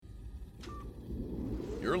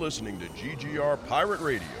You're listening to GGR Pirate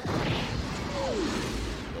Radio.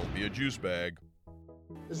 Don't be a juice bag.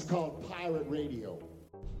 This is called Pirate Radio.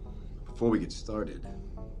 Before we get started,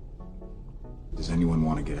 does anyone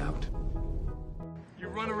want to get out? You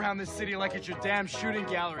run around this city like it's your damn shooting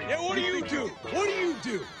gallery. Yeah, what do you do? What do you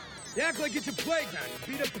do? You act like it's a playground.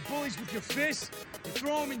 You beat up the bullies with your fists. You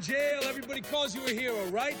throw them in jail. Everybody calls you a hero,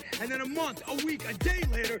 right? And then a month, a week, a day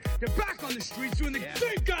later, you're back on the streets doing the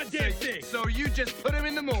same goddamn thing. So you just put him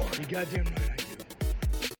in the morgue. You goddamn right I do.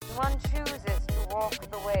 One chooses to walk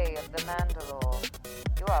the way of the Mandalore.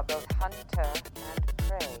 You are both hunter and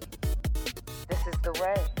prey. This is the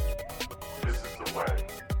way. This is the way.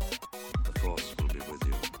 The Force will be with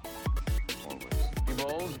you. Always. Be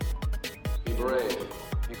bold. Be brave.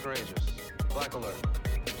 Be courageous. Black alert.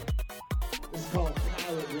 This is called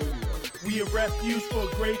Pirate Radio. We a refuge for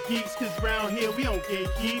great geeks, cause round here we don't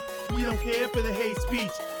gatekeep. We don't care for the hate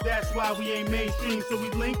speech. That's why we ain't mainstream. So we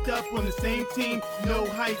linked up on the same team. No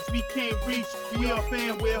heights we can't reach. We are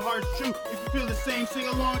fan, we're hearts true. If you feel the same, sing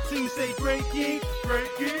along too. Say great geek,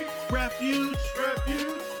 refuge, great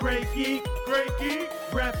geek,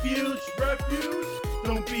 refuge.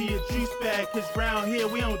 Don't be a juice bag, cause round here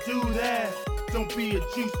we don't do that. Don't be a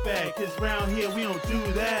juice bag, cause round here we don't do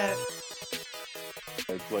that.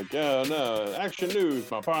 It's like, no, action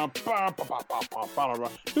news.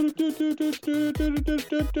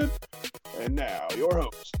 And now, your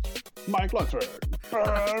host, Mike Lunsford.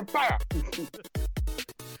 I'm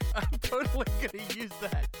totally going to use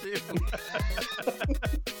that, too.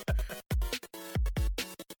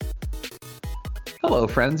 Hello,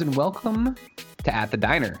 friends, and welcome to At the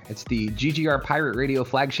Diner. It's the GGR Pirate Radio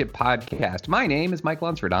flagship podcast. My name is Mike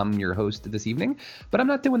Lunsford. I'm your host this evening, but I'm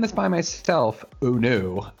not doing this by myself. Oh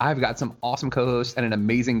no, I've got some awesome co-hosts and an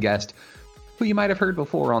amazing guest who you might have heard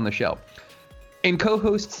before on the show. In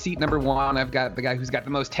co-host seat number one, I've got the guy who's got the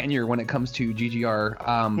most tenure when it comes to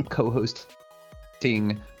GGR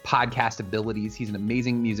co-hosting podcast abilities. He's an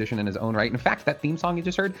amazing musician in his own right. In fact, that theme song you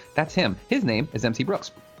just heard, that's him. His name is MC Brooks.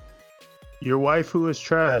 Your Wife Who Is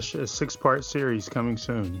Trash, a 6-part series coming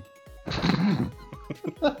soon.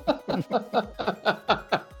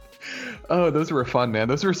 Oh, those were fun, man.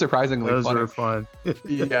 Those were surprisingly fun. Those were fun.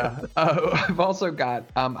 Yeah. I've also got,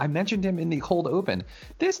 I mentioned him in the cold open.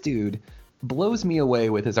 This dude blows me away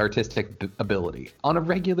with his artistic ability on a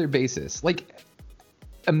regular basis. Like,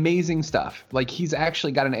 amazing stuff. Like, he's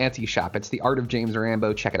actually got an Etsy shop. It's The Art of James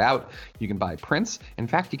Rambo. Check it out. You can buy prints. In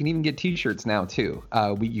fact, you can even get t-shirts now too.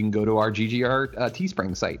 You can go to our GGR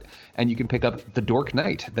Teespring site and you can pick up The Dork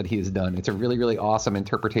Knight that he has done. It's a really, really awesome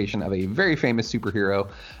interpretation of a very famous superhero.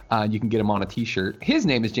 You can get him on a t-shirt. His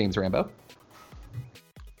name is James Rambo.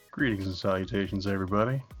 Greetings and salutations,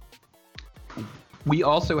 everybody. We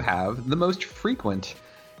also have the most frequent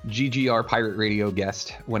GGR Pirate Radio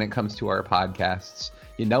guest when it comes to our podcasts.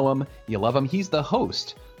 You know him, you love him. He's the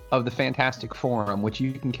host of the Fantastic Forum, which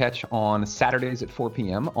you can catch on Saturdays at 4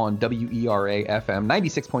 p.m. on WERA FM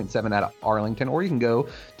 96.7 out of Arlington, or you can go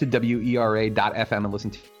to WERA.FM and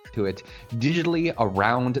listen to it digitally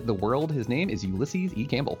around the world. His name is Ulysses E.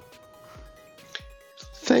 Campbell.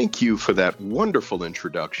 Thank you for that wonderful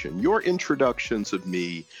introduction. Your introductions of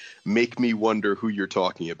me make me wonder who you're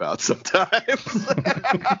talking about sometimes.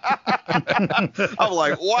 I'm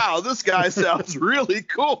like, wow, this guy sounds really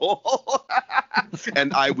cool.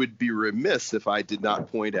 And I would be remiss if I did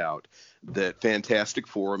not point out that Fantastic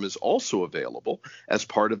Forum is also available as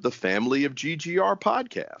part of the family of GGR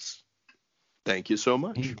podcasts. Thank you so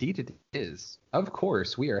much. Indeed it is. Of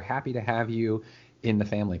course, we are happy to have you in the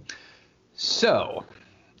family. So,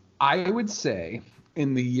 I would say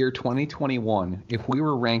in the year 2021, if we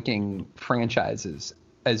were ranking franchises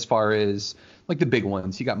as far as like the big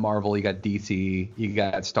ones, you got Marvel, you got DC, you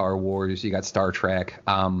got Star Wars, you got Star Trek.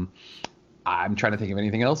 I'm trying to think of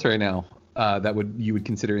anything else right now that you would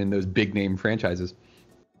consider in those big name franchises.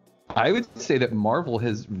 I would say that Marvel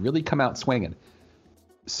has really come out swinging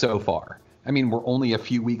so far. I mean, we're only a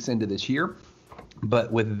few weeks into this year,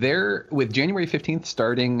 but with January 15th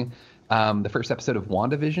starting the first episode of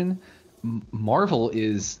WandaVision, Marvel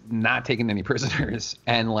is not taking any prisoners.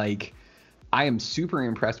 And like, I am super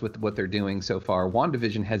impressed with what they're doing so far.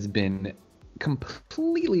 WandaVision has been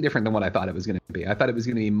completely different than what I thought it was going to be. I thought it was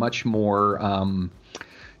going to be much more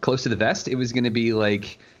close to the vest. It was going to be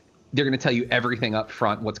like, they're going to tell you everything up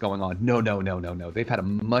front, what's going on. No. They've had a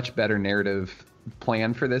much better narrative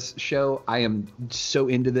plan for this show. I am so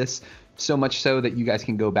into this, so much so that you guys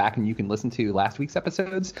can go back and you can listen to last week's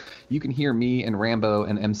episodes. You can hear me and Rambo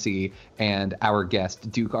and MC and our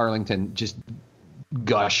guest, Duke Arlington, just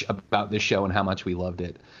gush about this show and how much we loved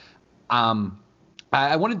it.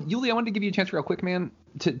 I wanted to give you a chance real quick, man.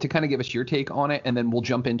 to kind of give us your take on it, and then we'll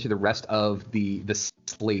jump into the rest of the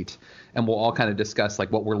slate, and we'll all kind of discuss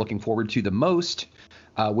like what we're looking forward to the most,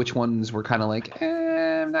 which ones we're kind of like,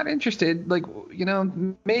 I'm not interested, like, you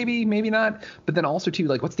know, maybe not, but then also too,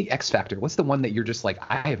 like, what's the X factor? What's the one that you're just like,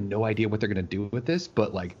 I have no idea what they're gonna do with this,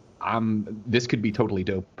 but like, this could be totally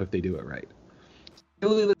dope if they do it right.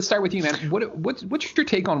 Billy, let's start with you, man. What's your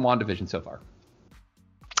take on WandaVision so far?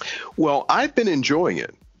 Well, I've been enjoying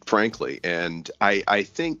it, frankly, and I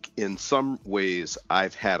think in some ways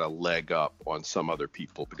I've had a leg up on some other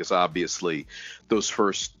people, because obviously those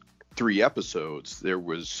first 3 episodes, there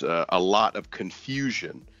was a lot of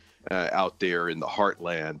confusion out there in the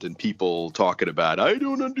heartland, and people talking about, I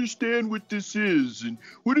don't understand what this is, and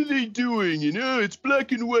what are they doing, and it's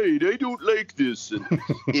black and white, I don't like this. And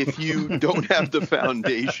if you don't have the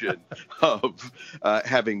foundation of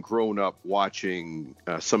having grown up watching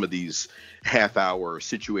some of these half-hour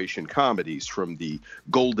situation comedies from the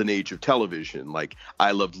golden age of television, like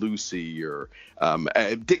I Love Lucy, or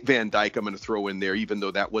Dick Van Dyke, I'm going to throw in there, even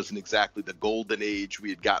though that wasn't exactly the golden age,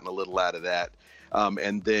 we had gotten a little out of that.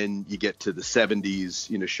 And then you get to the 70s,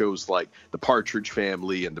 you know, shows like The Partridge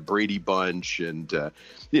Family and The Brady Bunch and,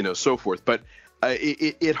 you know, so forth. But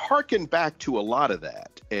it harkened back to a lot of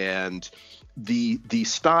that. And the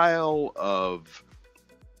style of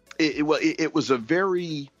it was a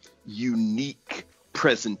very unique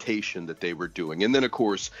presentation that they were doing. And then, of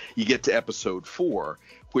course, you get to episode 4,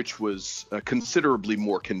 which was considerably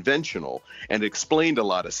more conventional and explained a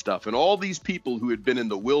lot of stuff. And all these people who had been in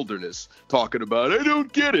the wilderness talking about, I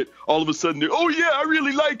don't get it, all of a sudden, oh yeah, I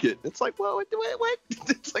really like it. It's like, well, what?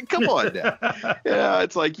 It's like, come on now. Yeah,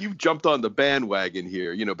 it's like you've jumped on the bandwagon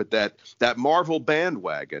here, you know, but that Marvel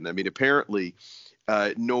bandwagon, I mean, apparently,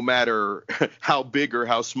 no matter how big or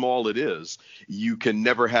how small it is, you can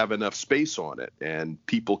never have enough space on it, and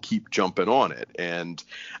people keep jumping on it. And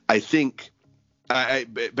I think,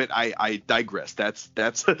 but I digress.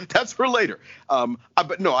 That's for later.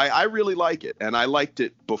 But no, I really like it, and I liked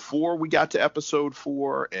it before we got to episode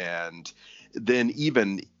 4, and then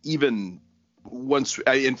even once.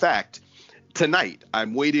 In fact, tonight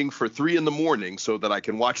I'm waiting for 3 a.m. so that I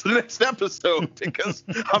can watch the next episode, because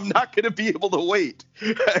I'm not going to be able to wait.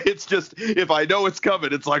 It's just, if I know it's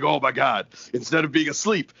coming, it's like, oh my God, instead of being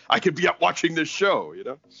asleep, I could be up watching this show, you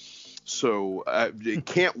know? So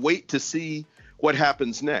can't wait to see what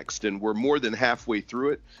happens next. And we're more than halfway through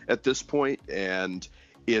it at this point, and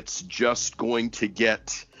it's just going to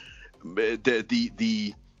get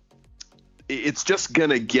it's just going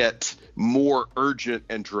to get more urgent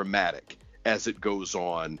and dramatic as it goes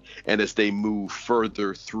on, and as they move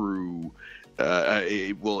further through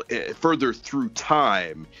further through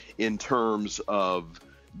time in terms of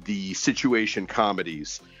the situation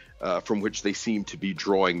comedies from which they seem to be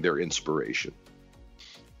drawing their inspiration.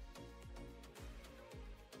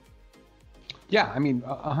 Yeah, I mean,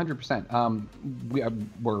 100%.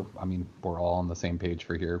 We're all on the same page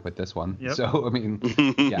for here with this one. Yep. So, I mean,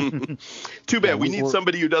 yeah. Too bad. We need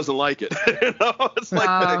somebody who doesn't like it. You know? It's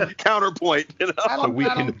like a counterpoint. You know? So we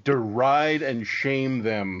can deride and shame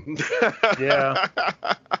them. Yeah.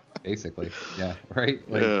 Basically. Yeah. Right?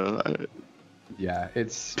 Like, yeah,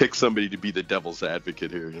 it's... Pick somebody to be the devil's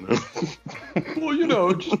advocate here, you know? Well, you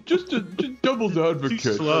know, just devil's advocate.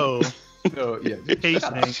 Too slow. No, yeah.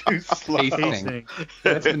 Pacing.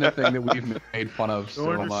 That's been the thing that we've made fun of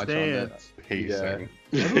so much. Pacing.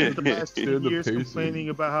 I spent the last 2 years complaining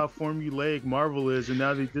about how formulaic Marvel is, and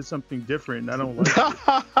now they did something different, and I don't like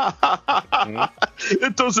it.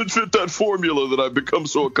 It doesn't fit that formula that I've become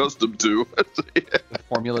so accustomed to. The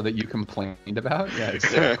formula that you complained about? Yeah,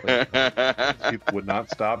 exactly. People would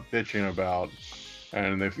not stop bitching about.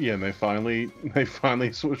 And they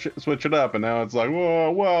finally switch it up, and now it's like,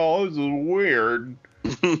 oh, well, this is weird.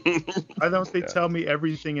 Why don't they tell me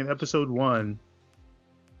everything in episode 1?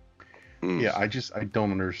 Yeah, I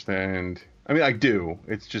don't understand. I mean, I do.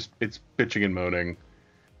 It's bitching and moaning.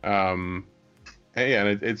 And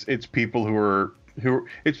it's people who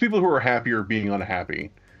are happy or being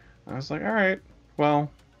unhappy. I was like, all right, well,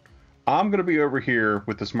 I'm gonna be over here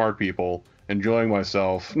with the smart people, enjoying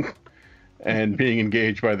myself. And being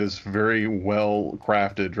engaged by this very well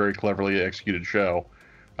crafted, very cleverly executed show.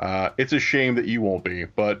 It's a shame that you won't be,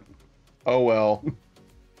 but oh well.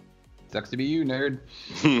 Sucks to be you, nerd.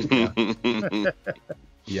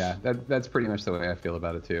 Yeah, that's pretty much the way I feel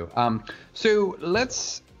about it too. So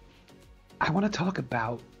I want to talk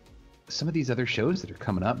about some of these other shows that are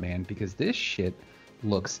coming up, man, because this shit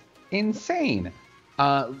looks insane.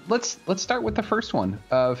 Let's start with the first one,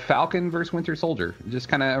 Falcon versus Winter Soldier. Just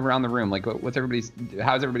kind of around the room, like how's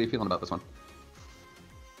everybody feeling about this one?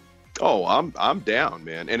 Oh, I'm down,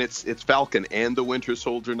 man. And it's Falcon and the Winter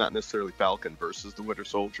Soldier, not necessarily Falcon versus the Winter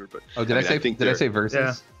Soldier, but oh, did I say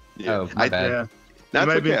versus? Yeah. Oh, my bad. Yeah. That's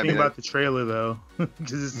you might be okay. thinking about the trailer though.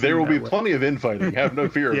 There will be plenty of infighting. Have no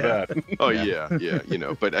fear of that. Oh yeah, you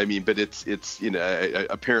know. But I mean, but it's you know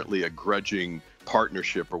apparently a grudging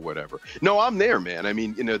partnership or whatever. No, I'm there, man. I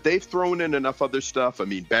mean, you know, they've thrown in enough other stuff. I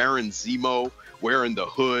mean, Baron Zemo wearing the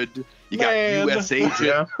hood. You got U.S.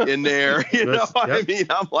 Agent in there. You know, I mean,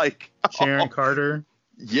 I'm like Sharon Carter.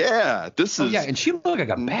 Yeah, this is. Yeah, and she looked like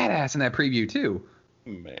a badass in that preview too.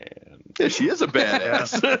 Man. Yeah, she is a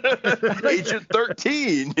badass. Agent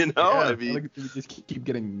 13, you know? Yeah, I mean, we just keep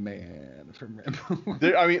getting man from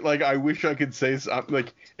Rambo. I mean, like, I wish I could say,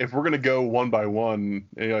 like, if we're going to go one by one,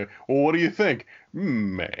 you know, well, what do you think?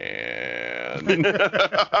 Man.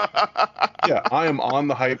 Yeah, I am on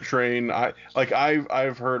the hype train.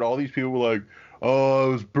 I've heard all these people like, oh, I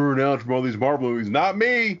was burnt out from all these Marvel movies. Not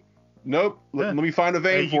me. Nope. Let me find a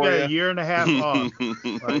vein for you. You got a year and a half off.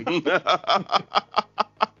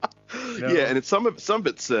 Yeah, and some of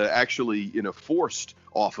it's actually, you know, forced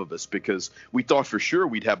off of us because we thought for sure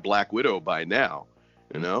we'd have Black Widow by now,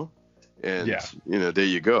 you know, and you know, there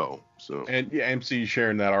you go. So and MC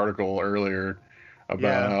sharing that article earlier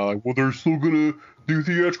about how like, well, they're still gonna do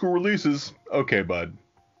theatrical releases. Okay, bud,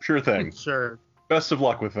 sure thing. Sure. Best of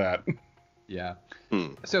luck with that. Yeah.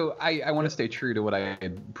 So I want to stay true to what I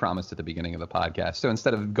had promised at the beginning of the podcast. So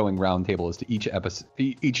instead of going round table as to each episode,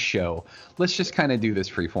 each show, let's just kind of do this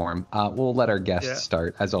freeform. We'll let our guests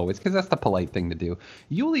start as always, because that's the polite thing to do.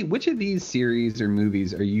 Yuli, which of these series or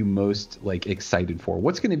movies are you most like excited for?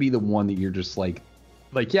 What's going to be the one that you're just like,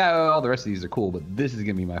 yeah, all the rest of these are cool, but this is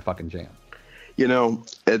going to be my fucking jam? You know,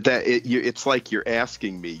 it's like you're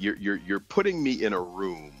asking me. You're putting me in a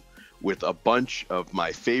room with a bunch of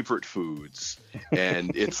my favorite foods,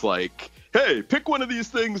 and it's like, hey, pick one of these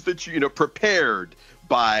things that you know prepared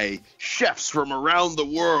by chefs from around the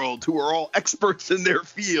world who are all experts in their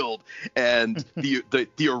field, and the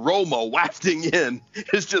aroma wafting in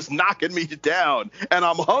is just knocking me down, and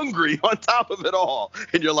I'm hungry on top of it all.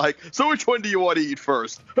 And you're like, so which one do you want to eat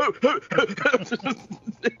first?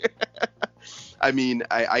 I mean,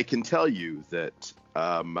 I can tell you that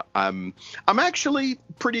I'm actually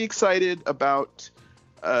pretty excited about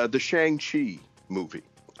the Shang-Chi movie.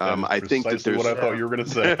 I think that there's what I thought you were going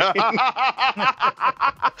to say.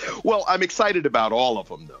 Well, I'm excited about all of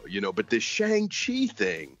them, though, you know, but the Shang-Chi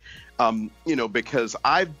thing, you know, because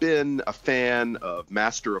I've been a fan of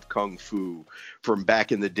Master of Kung Fu from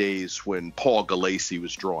back in the days when Paul Galassi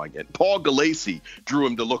was drawing it. Paul Galassi drew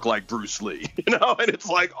him to look like Bruce Lee, you know, and it's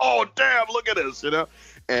like, oh, damn, look at this, you know,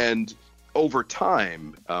 and over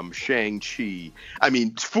time, Shang-Chi, I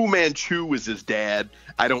mean, Fu Manchu was his dad.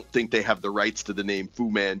 I don't think they have the rights to the name Fu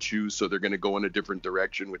Manchu, so they're going to go in a different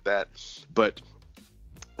direction with that. But,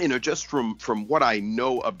 you know, just from what I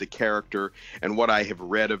know of the character and what I have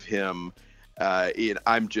read of him,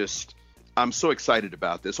 I'm so excited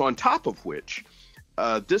about this. On top of which,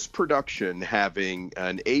 this production having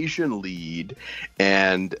an Asian lead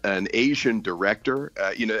and an Asian director,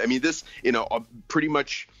 you know, I mean, this, you know, pretty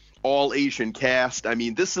much all Asian cast. I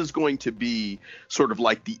mean, this is going to be sort of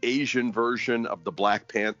like the Asian version of the Black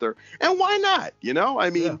Panther. And why not? You know,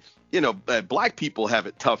 I mean, you know, black people have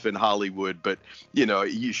it tough in Hollywood, but, you know,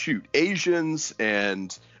 you shoot Asians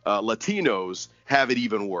and Latinos have it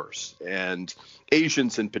even worse. And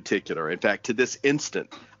Asians in particular. In fact, to this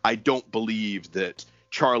instant, I don't believe that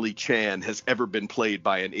Charlie Chan has ever been played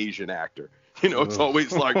by an Asian actor. You know, it's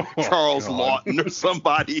always like Charles Lawton or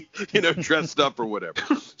somebody, you know, dressed up or whatever.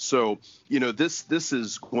 So, you know, this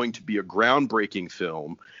is going to be a groundbreaking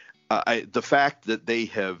film. The fact that they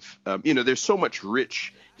have, you know, there's so much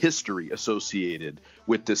rich history associated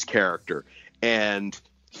with this character. And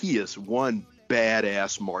he is one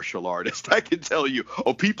badass martial artist. I can tell you.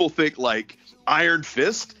 Oh, people think like Iron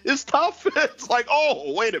Fist is tough. It's like,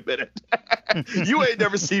 oh, wait a minute. You ain't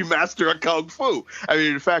never seen Master of Kung Fu. I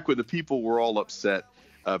mean, in fact, when the people were all upset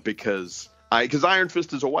because Iron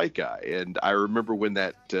Fist is a white guy. And I remember when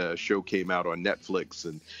that show came out on Netflix,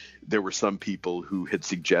 and there were some people who had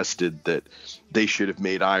suggested that they should have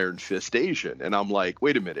made Iron Fist Asian. And I'm like,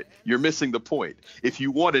 wait a minute, you're missing the point. If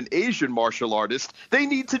you want an Asian martial artist, they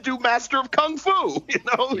need to do Master of Kung Fu. You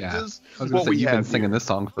know, yeah. You've been singing this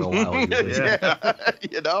song for a while. Yeah,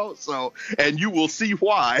 you know, so, and you will see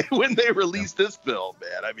why when they release this film,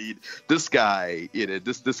 man. I mean, this guy, you know,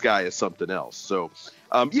 this guy is something else. So,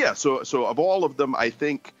 so of all of them, I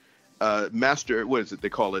think Master, what is it they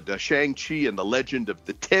call it? Shang-Chi and the Legend of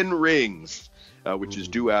the Ten Rings, which is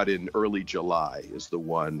due out in early July, is the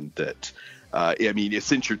one that I mean,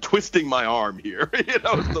 since you're twisting my arm here,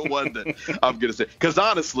 it's the one that I'm going to say. Because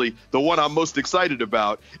honestly, the one I'm most excited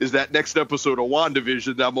about is that next episode of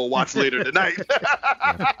WandaVision that I'm going to watch later tonight.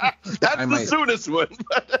 That's the soonest one.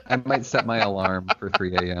 I might set my alarm for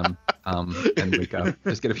 3 a.m. And wake up.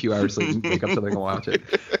 Just get a few hours sleep and wake up so they can watch it.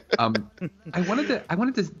 I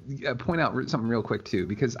wanted to point out something real quick too,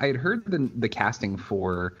 because I had heard the casting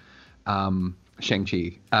for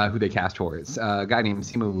Shang-Chi, who they cast for. It's a guy named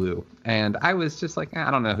Simu Liu, and I was just like, I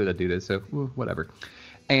don't know who that dude is, so whatever.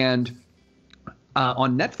 And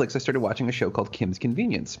on Netflix, I started watching a show called Kim's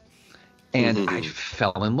Convenience, and I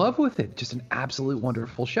fell in love with it. Just an absolute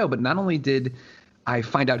wonderful show. But not only did I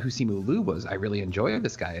find out who Simu Liu was, I really enjoyed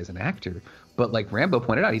this guy as an actor. But like Rambo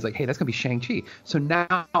pointed out, he's like, hey, that's going to be Shang-Chi. So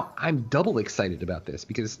now I'm double excited about this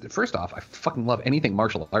because first off, I fucking love anything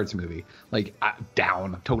martial arts movie. Like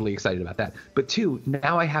totally excited about that. But two,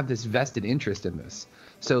 now I have this vested interest in this.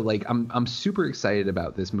 So like I'm super excited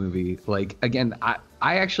about this movie. Like again, I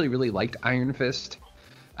actually really liked Iron Fist.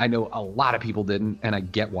 I know a lot of people didn't, and I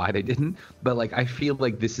get why they didn't, but like I feel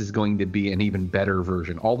like this is going to be an even better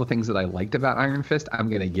version. All the things that I liked about Iron Fist, I'm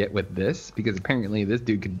gonna get with this because apparently this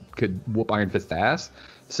dude could whoop Iron Fist's ass.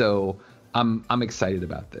 So I'm excited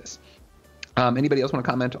about this. Anybody else want to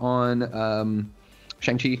comment on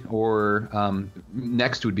Shang-Chi or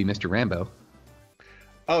next would be Mr. Rambo?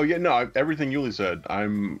 Oh yeah, no, everything Yuli said.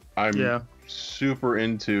 I'm super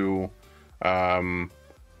into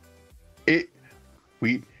it.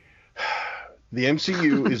 The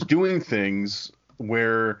MCU is doing things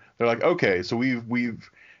where they're like, okay, so we've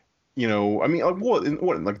you know, I mean, like what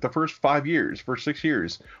like the first 5 years, first 6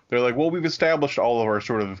 years, they're like, well, we've established all of our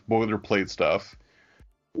sort of boilerplate stuff.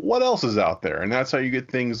 What else is out there? And that's how you get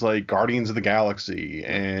things like Guardians of the Galaxy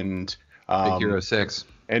and Big Hero 6.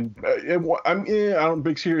 And I don't.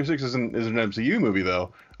 Big Hero 6 isn't an MCU movie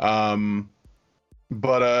though.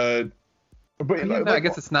 But I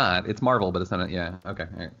guess it's not. It's Marvel, but it's not. Yeah. Okay.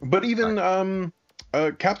 All right. But even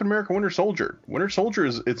Captain America: Winter Soldier. Winter Soldier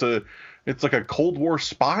it's like a Cold War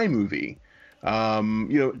spy movie. You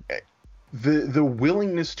know, the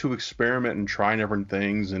willingness to experiment and try different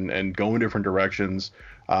things and go in different directions.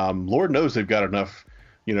 Lord knows they've got enough,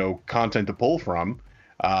 you know, content to pull from.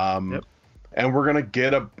 And we're gonna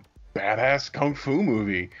get a badass kung fu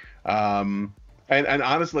movie. And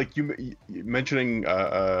honestly, like you mentioning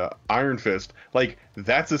Iron Fist, like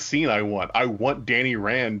that's a scene I want. I want Danny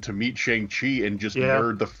Rand to meet Shang-Chi and just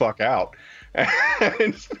nerd the fuck out.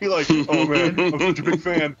 And just be like, oh man, I'm such a big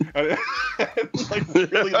fan. And like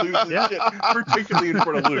really lose his shit, particularly in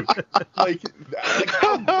front of Luke. Like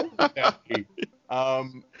how good would that be?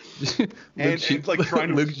 And it's like trying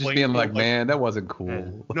to Luke just being like, man, that wasn't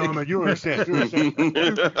cool. No, man, you don't understand.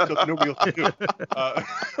 Nobody else can do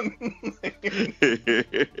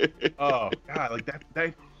it. Oh god, like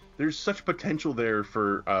that. There's such potential there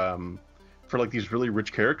for like these really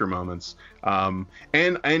rich character moments. And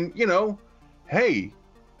you know, hey,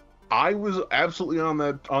 I was absolutely on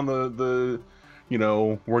the you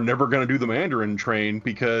know, we're never going to do the Mandarin train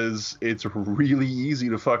because it's really easy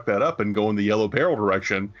to fuck that up and go in the Yellow Peril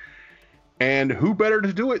direction. And who better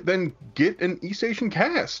to do it than get an East Asian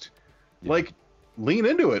cast? Yeah. Like, lean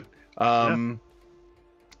into it.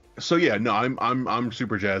 So yeah, no, I'm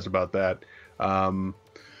super jazzed about that. I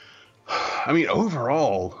mean,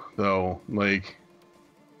 overall though, like,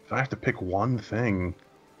 if I have to pick one thing,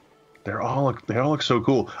 they all look so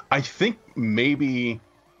cool. I think maybe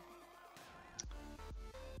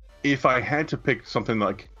if I had to pick something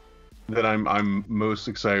like that I'm most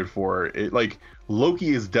excited for, it like Loki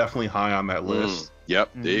is definitely high on that list.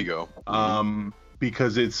 Yep, there you go.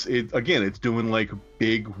 Because it's doing like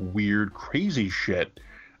big, weird, crazy shit.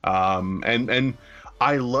 And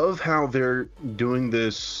I love how they're doing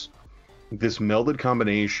this melded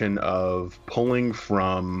combination of pulling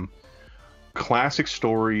from classic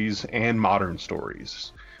stories and modern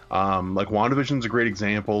stories. Like WandaVision's a great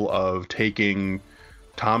example of taking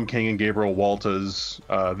Tom King and Gabriel Walta's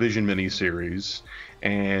Vision miniseries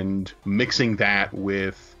and mixing that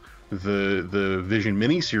with the Vision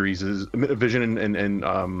miniseries, Vision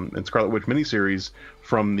and Scarlet Witch miniseries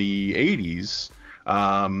from the 80s,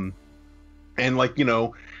 and like, you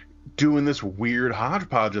know, doing this weird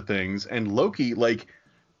hodgepodge of things. And Loki, like,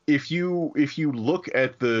 if you look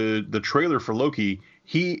at the trailer for Loki,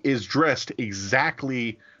 he is dressed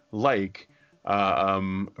exactly like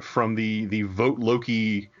from the Vote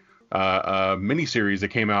Loki miniseries that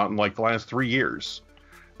came out in like the last 3 years,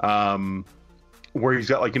 where he's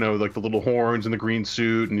got like, you know, like the little horns and the green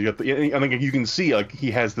suit, and I think you can see like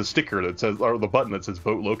he has the sticker that says, or the button that says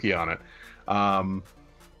Vote Loki on it.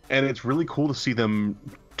 and it's really cool to see them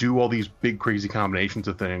do all these big crazy combinations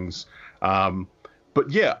of things. But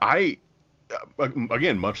yeah,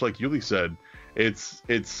 again, much like Yuli said, it's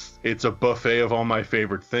a buffet of all my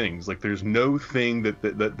favorite things. Like, there's no thing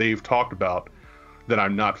that they've talked about that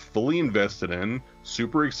I'm not fully invested in.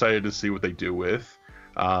 Super excited to see what they do with.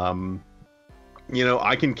 You know,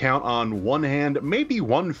 I can count on one hand, maybe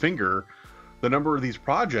one finger, the number of these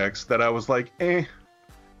projects that I was like,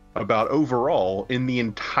 about overall in the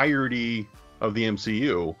entirety of the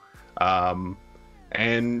MCU.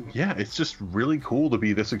 And yeah, it's just really cool to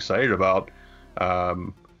be this excited about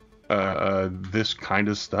this kind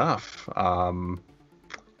of stuff.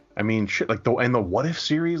 I mean, shit, like the What If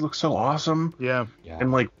series looks so awesome. Yeah.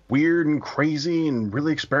 And like weird and crazy and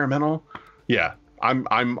really experimental. Yeah,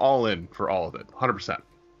 I'm all in for all of it, 100%.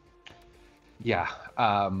 Yeah.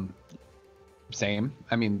 Same.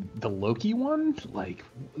 I mean, the Loki one, like,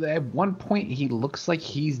 at one point he looks like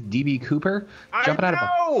he's DB Cooper jumping out of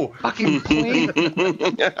a fucking plane.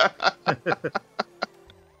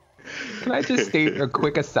 Can I just state a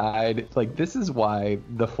quick aside? Like, this is why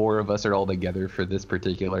the four of us are all together for this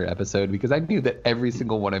particular episode, because I knew that every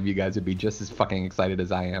single one of you guys would be just as fucking excited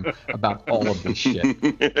as I am about all of this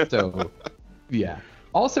shit. So, yeah.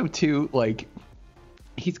 Also, too, like,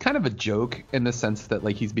 he's kind of a joke in the sense that,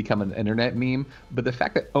 like, he's become an internet meme, but the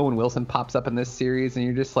fact that Owen Wilson pops up in this series and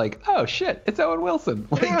you're just like, oh shit, it's Owen Wilson.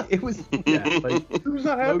 Like, it was, yeah, like, who's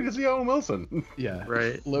not happy to see Owen Wilson? Yeah,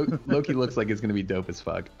 right. Loki looks like it's gonna be dope as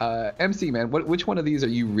fuck. MC, man, which one of these are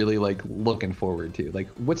you really, like, looking forward to? Like,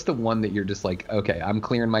 what's the one that you're just like, okay, I'm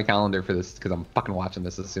clearing my calendar for this because I'm fucking watching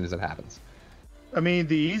this as soon as it happens? I mean,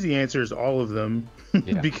 the easy answer is all of them.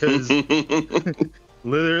 Because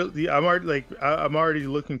literally, I'm already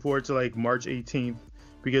looking forward to, like, March 18th,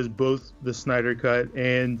 because both the Snyder Cut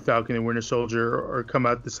and Falcon and Winter Soldier are come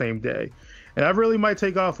out the same day, and I really might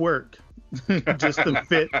take off work just to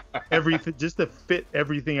fit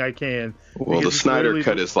everything I can. Well, the Snyder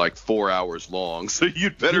Cut is like 4 hours long, so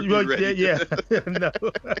you'd better be ready. Yeah. No.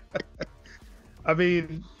 I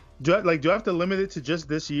mean, do I have to limit it to just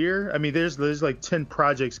this year? I mean, there's like 10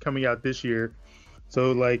 projects coming out this year,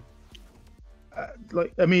 so like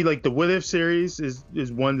the What If series is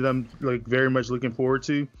one that I'm, like, very much looking forward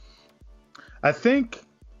to. I think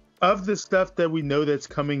of the stuff that we know that's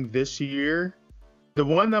coming this year, the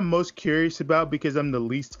one I'm most curious about, because I'm the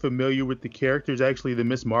least familiar with the character, is actually the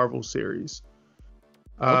Ms. Marvel series.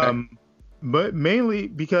 Okay. But mainly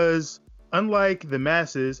because, unlike the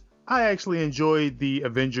masses, I actually enjoyed the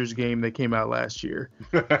Avengers game that came out last year.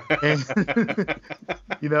 And,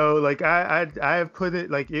 you know, like, I have put it,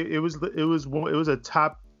 like, it was a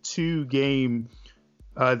top 2 game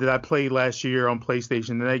that I played last year on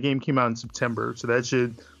PlayStation, and that game came out in September, so that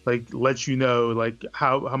should, like, let you know, like,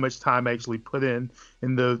 how much time I actually put in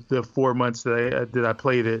the 4 months that I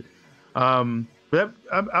played it. But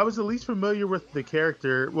I was the least familiar with the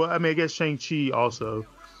character. Well, I mean, I guess Shang-Chi also.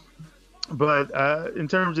 But in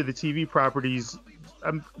terms of the TV properties,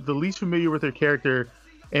 I'm the least familiar with her character,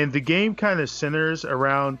 and the game kind of centers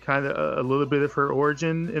around kind of a little bit of her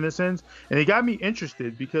origin, in a sense, and it got me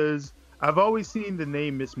interested because I've always seen the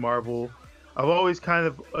name Ms. Marvel. I've always kind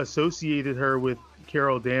of associated her with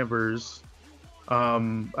Carol Danvers.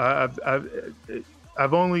 I've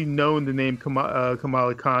only known the name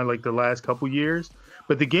Kamala Khan, like, the last couple years,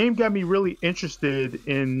 but the game got me really interested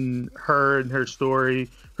in her and her story,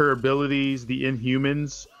 her abilities, the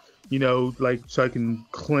Inhumans, you know, like, so I can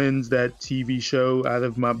cleanse that TV show out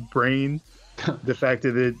of my brain. The fact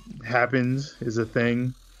that it happens is a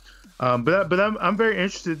thing. But I'm very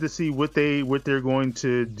interested to see what they're going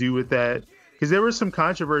to do with that, because there was some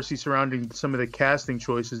controversy surrounding some of the casting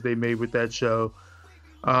choices they made with that show.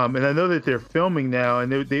 And I know that they're filming now,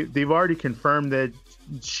 and they've already confirmed that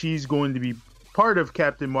she's going to be part of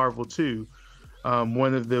Captain Marvel 2,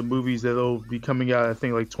 one of the movies that'll be coming out, I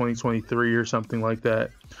think, like 2023 or something like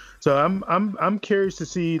that. So I'm curious to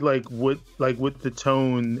see what the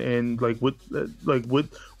tone and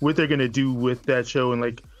what they're gonna do with that show, and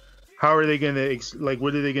like how are they gonna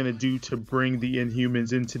what are they gonna do to bring the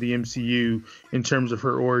Inhumans into the MCU in terms of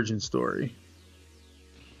her origin story.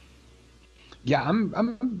 Yeah,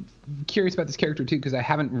 I'm curious about this character too, because I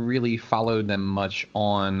haven't really followed them much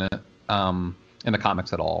on in the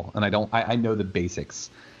comics at all, and I know the basics,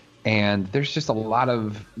 and there's just a lot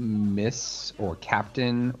of Miss or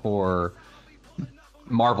Captain or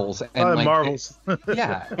Marvels, and like Marvels.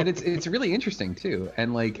 Yeah, and it's really interesting too,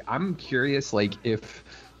 and like I'm curious, like, if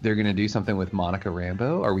they're gonna do something with Monica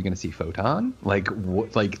Rambeau. Are we gonna see Photon? Like,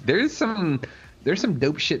 what? Like, there's some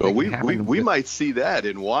dope shit that can happen. We might see that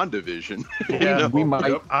in WandaVision. Yeah, we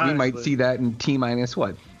might see that in T-minus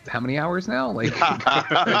what, how many hours now? Like 7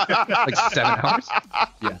 hours?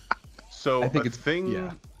 Yeah. So I think it's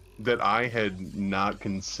thing that I had not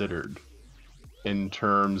considered in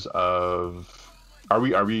terms of are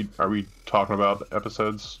we talking about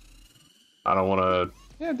episodes? I don't want to.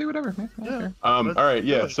 Yeah, do whatever. Yeah. All right.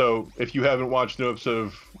 Yeah. So if you haven't watched no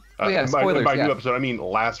episode of spoilers, by new episode, I mean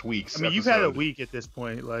last week's. I mean, you've had a week at this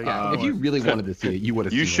point. Like, if you really wanted to see it, you would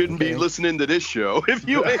have. You shouldn't be listening to this show if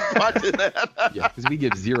you ain't watching that. Yeah, because we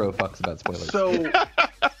give zero fucks about spoilers. So,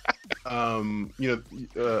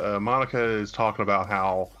 Monica is talking about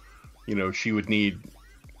how, she would need,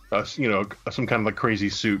 some kind of like crazy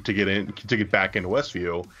suit to get back into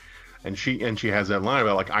Westview, and she has that line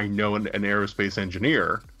about like, I know an aerospace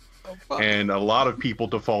engineer, and a lot of people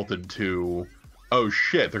defaulted to, oh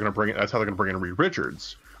shit, that's how they're gonna bring in Reed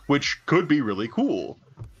Richards, which could be really cool.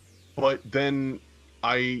 But then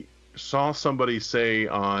I saw somebody say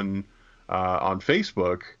on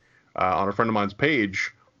Facebook, on a friend of mine's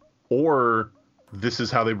page, or this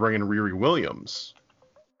is how they bring in Riri Williams.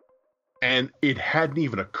 And it hadn't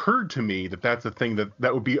even occurred to me that that's a thing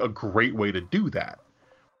that would be a great way to do that.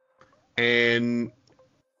 And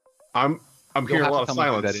I'm hearing a lot of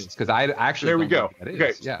silence. Because I actually there we go.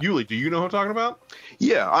 Okay, yeah. Yuli, do you know what I'm talking about?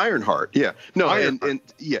 Yeah, Ironheart. Yeah, no, and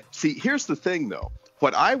yeah. See, here's the thing though.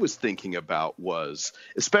 What I was thinking about was,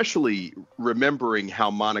 especially remembering how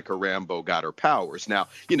Monica Rambeau got her powers. Now,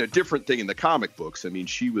 different thing in the comic books. I mean,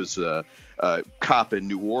 she was a cop in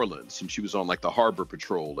New Orleans, and she was on like the Harbor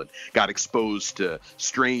Patrol and got exposed to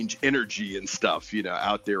strange energy and stuff,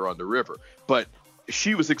 out there on the river. But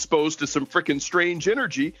she was exposed to some freaking strange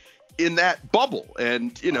energy in that bubble.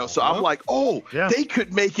 And, so I'm like, they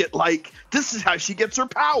could make it like this is how she gets her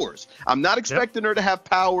powers. I'm not expecting her to have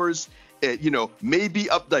powers. Maybe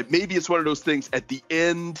it's one of those things at the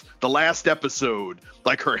end, the last episode,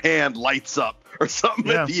 like her hand lights up or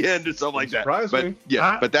something at the end or something like that.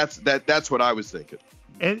 But that's what I was thinking.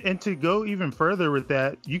 And to go even further with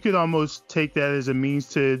that, you could almost take that as a means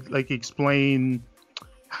to like explain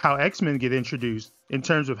how X-Men get introduced in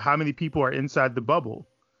terms of how many people are inside the bubble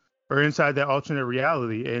or inside that alternate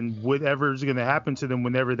reality and whatever's going to happen to them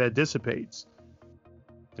whenever that dissipates.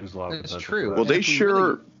 There's a lot of That's true. Well, they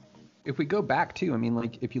sure. If we go back to, I mean,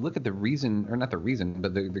 like if you look at the reason, or not the reason,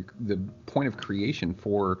 but the point of creation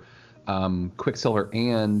for Quicksilver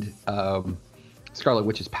and Scarlet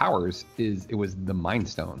Witch's powers it was the Mind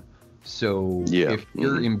Stone. So if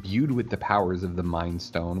you're imbued with the powers of the Mind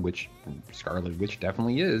Stone, which Scarlet Witch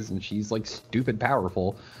definitely is, and she's like stupid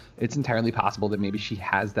powerful, it's entirely possible that maybe she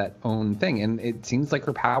has that own thing. And it seems like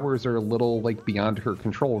her powers are a little like beyond her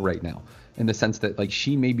control right now, in the sense that like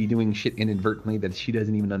she may be doing shit inadvertently that she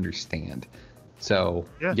doesn't even understand. So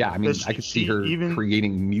I mean, I could see her even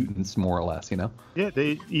creating mutants more or less,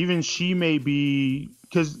 Yeah, she may be,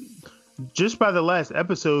 because just by the last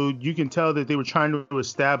episode, you can tell that they were trying to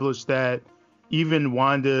establish that even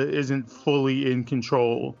Wanda isn't fully in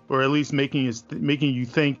control, or at least making you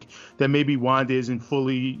think that maybe Wanda isn't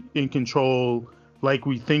fully in control like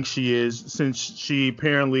we think she is, since she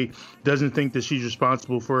apparently doesn't think that she's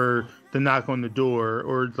responsible for the knock on the door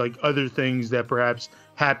or like other things that perhaps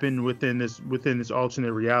happen within this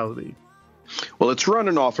alternate reality. Well, it's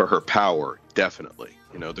running off of her power, definitely.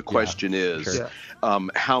 The question is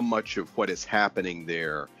how much of what is happening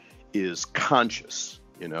there is conscious,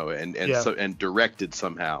 and directed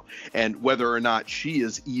somehow, and whether or not she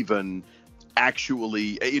is even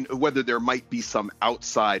actually, whether there might be some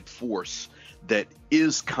outside force that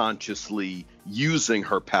is consciously using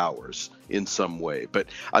her powers in some way. But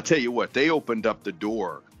I'll tell you what, they opened up the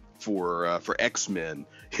door for X-Men,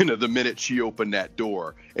 the minute she opened that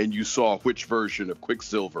door and you saw which version of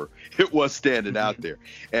Quicksilver it was standing out there.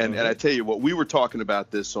 And I tell you what, we were talking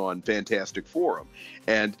about this on Fantastic Forum,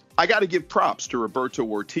 and I got to give props to Roberto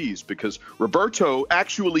Ortiz, because Roberto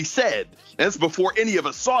actually said, and it's before any of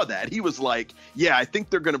us saw that, he was like, yeah, I think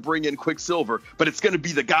they're going to bring in Quicksilver, but it's going to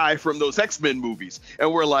be the guy from those X-Men movies.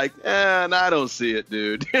 And we're like, I don't see it,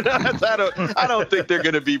 dude. I don't think they're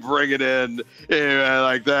going to be bringing in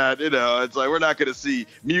like that. It's like, we're not going to see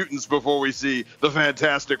mutants before we see the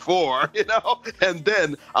Fantastic Four, And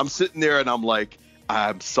then I'm sitting there and I'm like,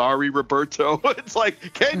 I'm sorry, Roberto. It's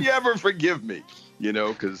like, can you ever forgive me?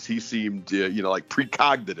 Because he seemed, like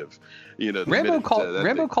precognitive.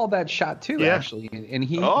 Rambeau called that shot too, actually, and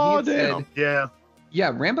he said,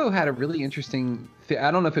 Rambeau had a really interesting.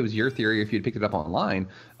 I don't know if it was your theory or if you'd picked it up online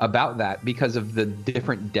about that, because of the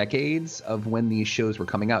different decades of when these shows were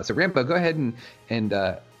coming out. So Rambeau, go ahead and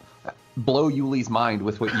blow Yuli's mind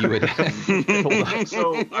with what you had told us.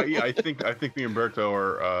 So I think me and Berto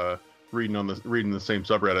are reading the same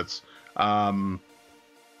subreddits.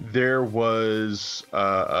 there was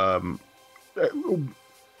a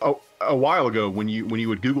while ago when you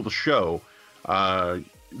would Google the show, on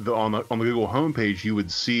the Google homepage, you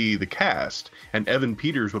would see the cast, and Evan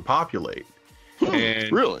Peters would populate.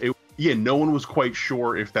 And really? No one was quite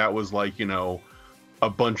sure if that was like, a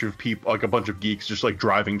bunch of people, like a bunch of geeks just like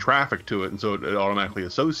driving traffic to it, and so it automatically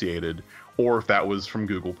associated, or if that was from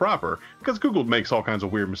Google proper, because Google makes all kinds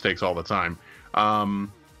of weird mistakes all the time. And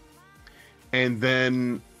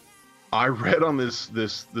then I read on this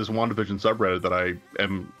WandaVision subreddit that I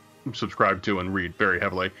am subscribed to and read very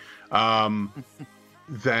heavily,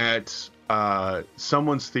 that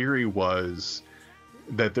someone's theory was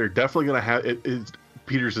that they're definitely going to have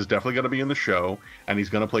Peters is definitely going to be in the show, and he's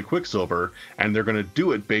going to play Quicksilver, and they're going to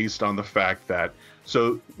do it based on the fact that,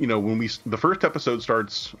 when the first episode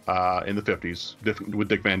starts in the 50s with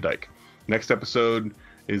Dick Van Dyke. Next episode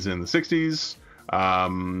is in the 60s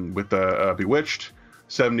with the Bewitched,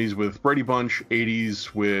 70s with Brady Bunch,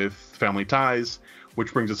 80s with Family Ties,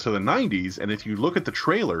 which brings us to the 90s. And if you look at the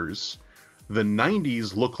trailers, the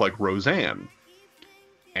 90s look like Roseanne.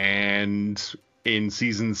 And in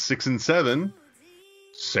seasons 6 and 7,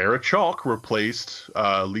 Sarah Chalke replaced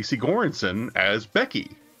Lacey Goranson as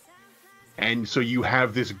Becky. And so you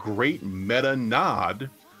have this great meta nod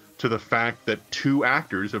to the fact that two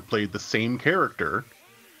actors have played the same character,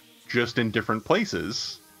 just in different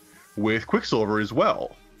places, with Quicksilver as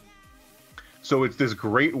well. So it's this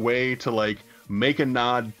great way to like make a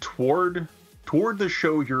nod toward the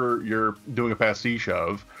show you're doing a pastiche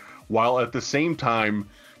of, while at the same time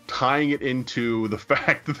tying it into the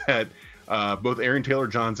fact that both Aaron Taylor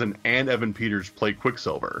Johnson and Evan Peters play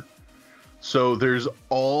Quicksilver. So there's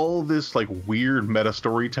all this like weird meta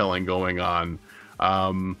storytelling going on,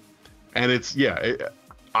 and it's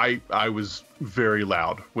I was very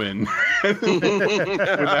loud when that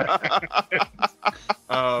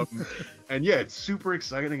happened. And it's super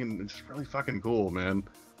exciting and it's really fucking cool, man.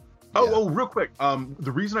 Oh, real quick.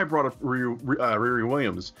 The reason I brought up Riri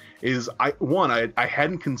Williams is I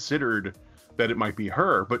hadn't considered that it might be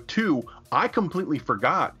her, but two, I completely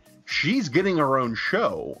forgot she's getting her own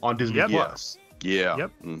show on Disney Plus. Yeah.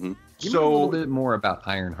 Yep. Mm-hmm. Give me a little bit more about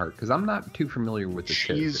Ironheart, because I'm not too familiar with the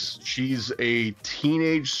character. She's a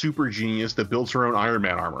teenage super genius that builds her own Iron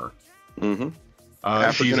Man armor. Mm-hmm.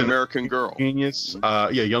 African American girl. Genius.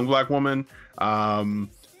 Young black woman.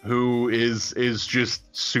 Who is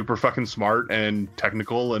just super fucking smart and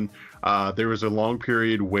technical, and there was a long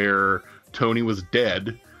period where Tony was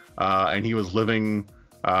dead, and he was living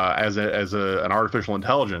as an artificial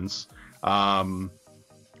intelligence, and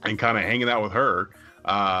kind of hanging out with her.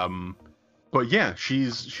 But yeah,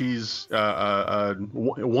 she's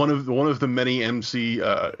one of the many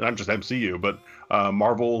not just MCU, but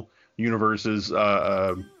Marvel Universe's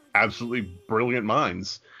absolutely brilliant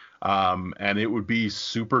minds. And it would be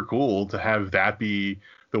super cool to have that be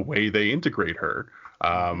the way they integrate her.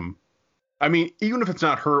 I mean, even if it's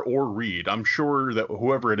not her or Reed, I'm sure that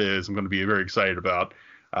whoever it is, I'm going to be very excited about.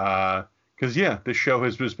 Because, this show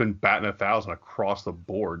has just been batting 1,000 across the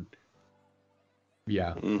board.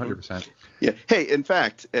 Yeah, 100%. Yeah. Hey, in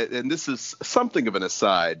fact, and this is something of an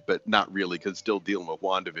aside, but not really, because still dealing with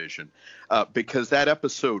WandaVision, because that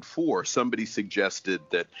episode 4, somebody suggested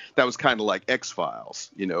that was kind of like X-Files,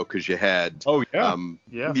 because you had. Oh, yeah.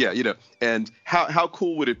 Yeah, and how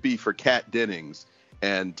cool would it be for Kat Dennings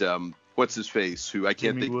and what's his face, who I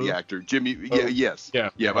can't think of the actor, Jimmy. Yeah, yes.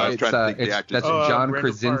 Yeah. Yeah, but I was trying to think of the actor. That's John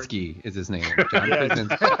Krasinski is his name. John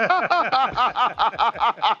Krasinski.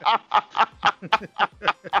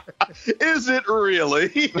 Is it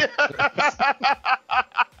really?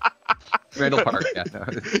 Randall Park, yeah.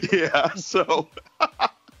 Yeah, so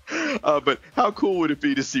but how cool would it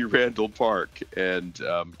be to see Randall Park and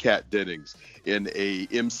Kat Dennings in a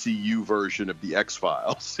MCU version of the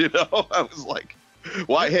X-Files? I was like,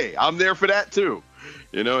 why? Hey, I'm there for that too.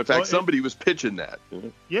 In fact, somebody was pitching that.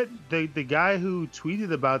 Yeah, the guy who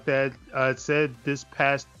tweeted about that said this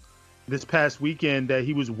past weekend that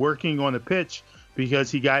he was working on a pitch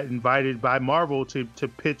because he got invited by Marvel to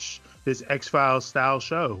pitch this X-Files style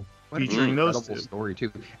show featuring those two. Story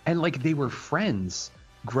too, and like they were friends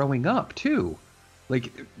growing up too.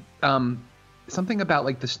 Like something about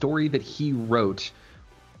like the story that he wrote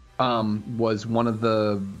was one of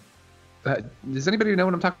the. Does anybody know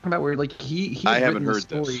what I'm talking about? Where like he had written a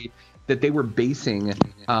story that they were basing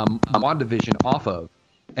WandaVision off of,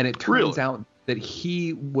 and it turns out that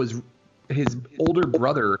his older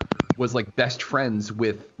brother was like best friends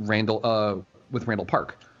with Randall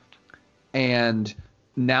Park, and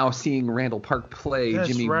now seeing Randall Park play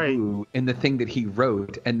Jimmy Woo in the thing that he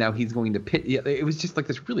wrote, and now he's going to pit. Yeah, it was just like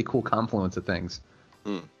this really cool confluence of things.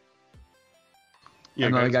 Yeah,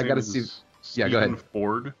 and like, I got to see. Yeah, go ahead.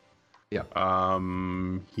 Ford. Yeah.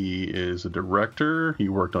 He is a director. He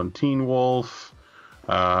worked on Teen Wolf.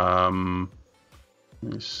 Let me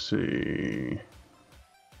see.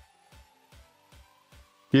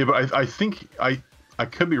 Yeah, but I think I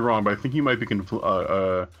could be wrong, but I think you might be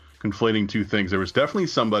conflating two things. There was definitely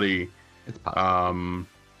somebody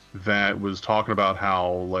that was talking about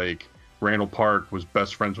how like Randall Park was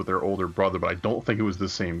best friends with their older brother, but I don't think it was the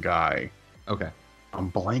same guy. Okay. I'm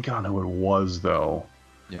blanking on who it was though,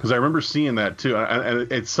 because I remember seeing that too, and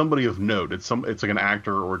it's somebody of note. It's like an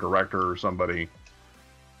actor or a director or somebody.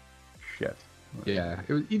 Shit. Yeah,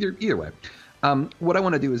 it was either way. What I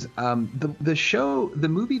want to do is the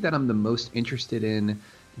movie that I'm the most interested in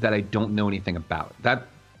that I don't know anything about. That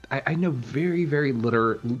I know very, very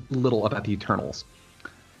little about the Eternals.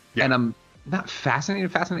 Yeah. And I'm not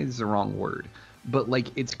fascinated. Fascinated is the wrong word. But, like,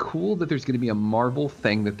 it's cool that there's going to be a Marvel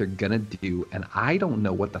thing that they're going to do, and I don't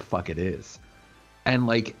know what the fuck it is. And,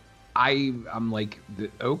 like, I'm like,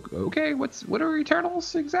 okay, what are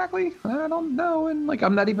Eternals exactly? I don't know. And, like,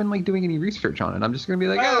 I'm not even, like, doing any research on it. I'm just going to be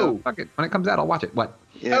like, oh, fuck it. When it comes out, I'll watch it. What?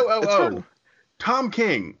 Yeah, Tom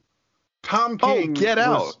King. Oh, Get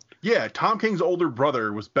Out. Yeah, Tom King's older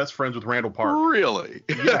brother was best friends with Randall Park. Really?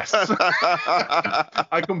 Yes. That's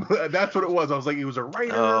what it was. I was like, he was a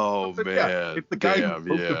writer. Oh, man. Yeah, it's the guy who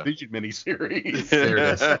wrote the Vision miniseries. There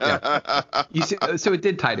it is. Yeah. You see, so it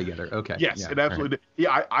did tie together. Okay. Yes, it absolutely did.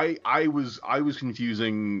 Yeah, I was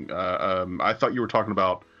confusing. I thought you were talking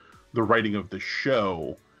about the writing of the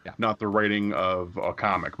show, not the writing of a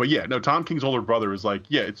comic. But yeah, no, Tom King's older brother is like,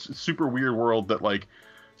 it's a super weird world that, like,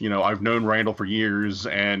 you know, I've known Randall for years,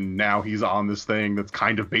 and now he's on this thing that's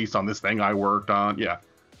kind of based on this thing I worked on. Yeah.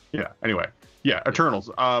 Anyway, Eternals.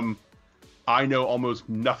 I know almost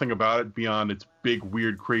nothing about it beyond its big,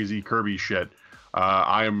 weird, crazy Kirby shit.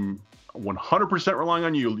 I am 100% relying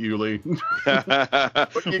on you, Lee.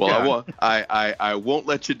 Well, I won't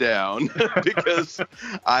let you down because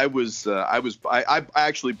I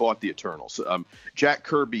actually bought the Eternals. Jack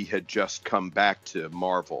Kirby had just come back to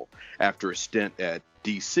Marvel after a stint at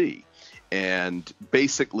DC, and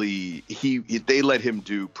basically they let him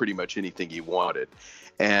do pretty much anything he wanted.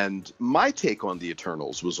 And my take on the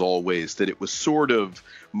Eternals was always that it was sort of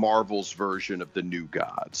Marvel's version of the New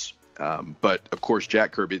Gods. But of course,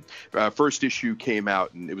 Jack Kirby, first issue came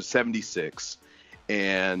out and it was 76,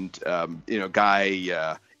 and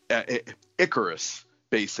Icarus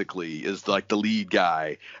basically is like the lead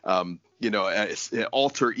guy.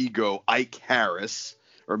 Alter ego Ike Harris.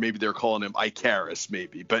 Or maybe they're calling him Icarus,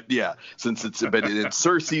 maybe. But yeah, it's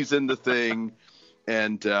Cersei's in the thing,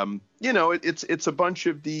 and it's a bunch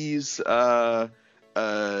of these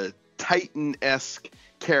Titan-esque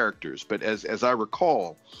characters. But as I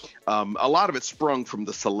recall, a lot of it sprung from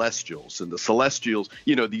the Celestials, and the Celestials,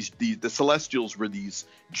 the Celestials were these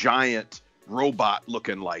giant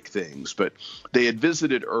robot-looking like things, but they had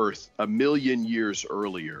visited Earth 1 million years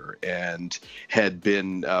earlier and had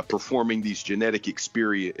been performing these genetic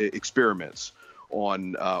experiments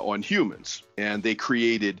on humans, and they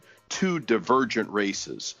created two divergent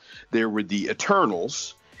races. There were the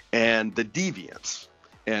Eternals and the Deviants.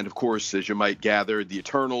 And of course, as you might gather, the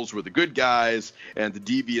Eternals were the good guys and the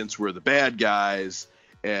Deviants were the bad guys.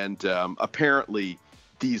 And apparently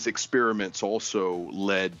these experiments also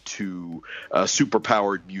led to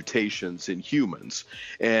superpowered mutations in humans.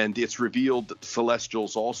 And it's revealed that the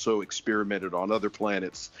Celestials also experimented on other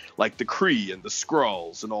planets like the Kree and the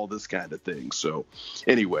Skrulls and all this kind of thing. So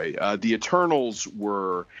anyway, the Eternals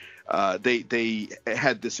were, they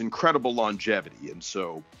had this incredible longevity. And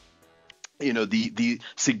so, the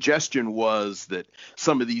suggestion was that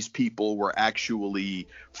some of these people were actually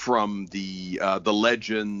from the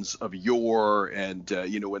legends of yore, and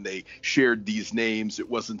when they shared these names, it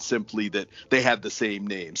wasn't simply that they had the same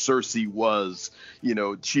name. Cersei was,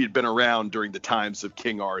 she had been around during the times of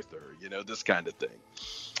King Arthur, this kind of thing.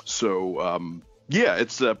 So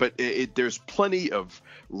there's plenty of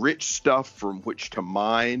rich stuff from which to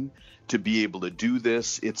mine to be able to do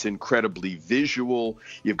this. It's incredibly visual.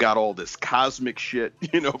 You've got all this cosmic shit,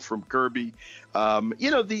 from Kirby.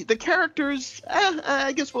 The characters,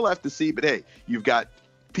 I guess we'll have to see. But hey, you've got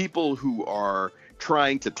people who are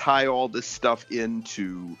trying to tie all this stuff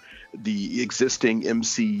into the existing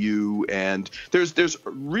MCU, and there's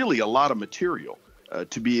really a lot of material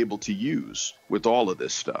to be able to use with all of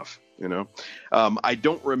this stuff. I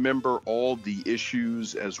don't remember all the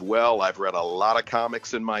issues as well. I've read a lot of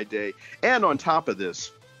comics in my day. And on top of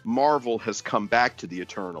this, Marvel has come back to the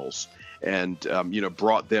Eternals and,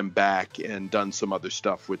 brought them back and done some other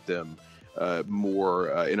stuff with them more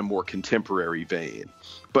in a more contemporary vein.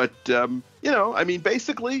 But I mean,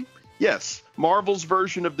 basically, yes, Marvel's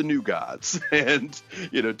version of the New Gods, and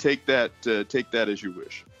take that as you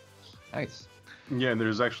wish. Nice. Yeah, and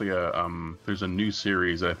there's actually there's a new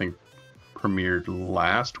series that I think premiered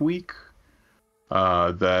last week.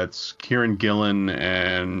 That's Kieran Gillen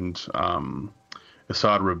and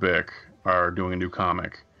Asad Rabik are doing a new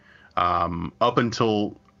comic.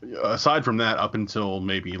 Aside from that, up until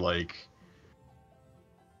maybe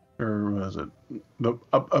or was it?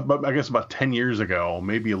 I guess about 10 years ago,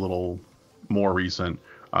 maybe a little more recent.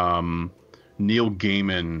 Neil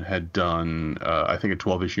Gaiman had done, I think, a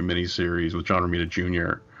 12-issue miniseries with John Romita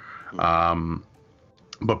Jr.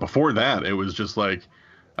 But before that, it was just like,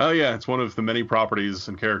 oh yeah, it's one of the many properties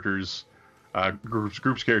and characters,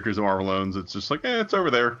 groups characters that Marvel owns. It's just like, it's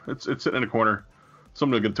over there. It's sitting in a corner.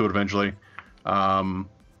 Someone will get to it eventually.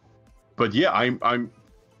 But yeah, I'm.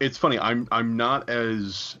 It's funny. I'm not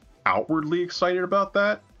as outwardly excited about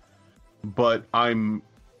that, but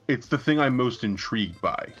it's the thing I'm most intrigued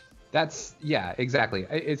by. Exactly.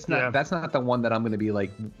 It's not. Yeah. That's not the one that I'm going to be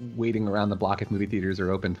waiting around the block if movie theaters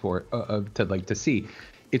are open for to see.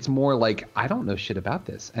 It's more like, I don't know shit about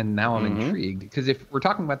this, and now I'm intrigued, because if we're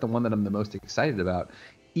talking about the one that I'm the most excited about,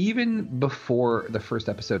 even before the first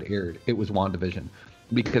episode aired, it was WandaVision,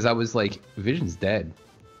 because I was like, Vision's dead.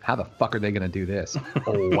 How the fuck are they going to do this?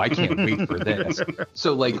 Oh, I can't wait for this.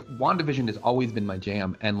 So WandaVision has always been my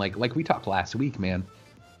jam. And like we talked last week, man,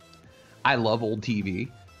 I love old TV,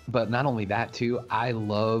 but not only that too, I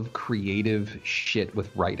love creative shit with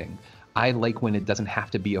writing. I like when it doesn't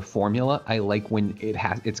have to be a formula. I like when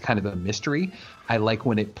it's kind of a mystery. I like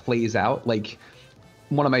when it plays out. Like,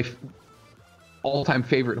 one of my all-time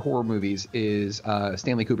favorite horror movies is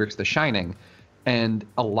Stanley Kubrick's The Shining. And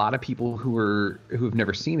a lot of people who've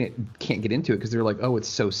never seen it can't get into it because they're like, oh, it's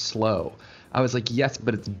so slow. I was like, yes,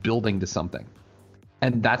 but it's building to something.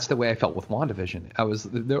 And that's the way I felt with WandaVision. I was,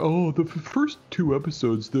 the first 2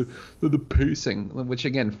 episodes, the pacing, which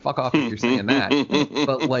again, fuck off if you're saying that.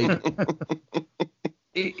 But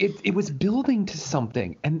it was building to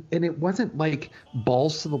something, and it wasn't like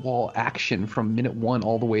balls to the wall action from minute 1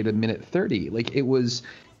 all the way to minute 30. It was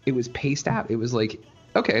paced out. It was like,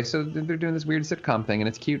 okay, so they're doing this weird sitcom thing, and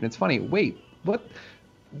it's cute and it's funny. Wait, what?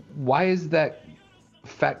 Why is that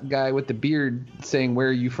fat guy with the beard saying, where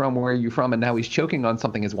are you from, and now he's choking on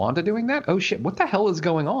something? Is Wanda doing that? Oh shit, what the hell is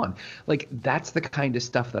going on? That's the kind of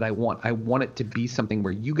stuff that I want. I want it to be something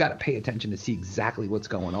where you got to pay attention to see exactly what's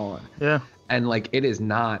going on. Yeah. And it is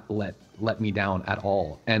not let me down at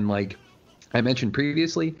all. And I mentioned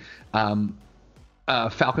previously,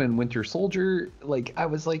 Falcon and Winter Soldier, I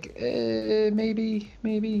was like, maybe,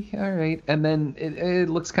 all right. And then it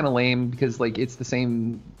looks kind of lame because it's the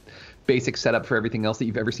same basic setup for everything else that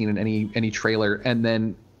you've ever seen in any trailer. And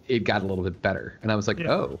then it got a little bit better, and I was like,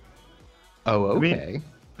 oh, okay,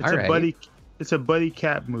 it's all right. It's a buddy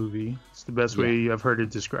cop movie. It's the best way I've heard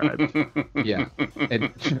it described. Yeah,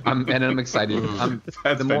 I'm excited.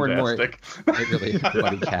 That's more fantastic. And more, it really is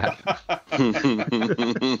buddy cop.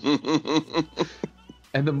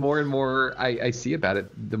 And the more and more I see about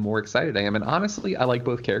it, the more excited I am. And honestly, I like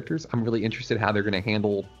both characters. I'm really interested how they're going to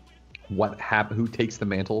handle who takes the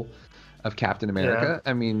mantle of Captain America.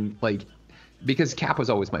 Yeah. I mean, because Cap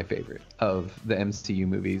was always my favorite of the MCU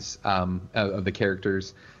movies, of the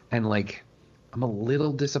characters. And I'm a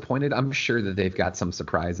little disappointed. I'm sure that they've got some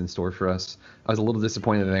surprise in store for us. I was a little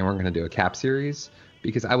disappointed that they weren't going to do a Cap series,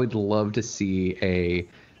 because I would love to see a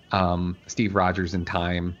Steve Rogers in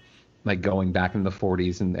time, going back in the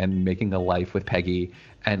 40s and making a life with Peggy,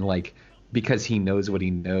 and because he knows what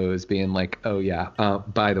he knows, being like, oh yeah,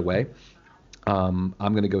 by the way, I'm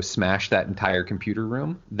going to go smash that entire computer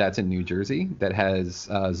room that's in New Jersey that has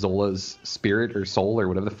Zola's spirit or soul or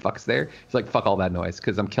whatever the fuck's there. He's like, fuck all that noise,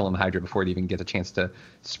 because I'm killing Hydra before it even gets a chance to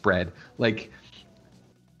spread.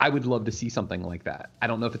 I would love to see something like that. I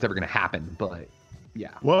don't know if it's ever going to happen, but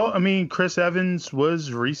yeah. Well, I mean, Chris Evans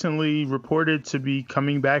was recently reported to be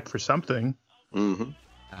coming back for something. Mm-hmm.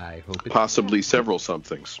 I hope it's possibly several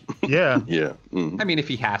somethings. Yeah. Yeah. Mm-hmm. I mean, if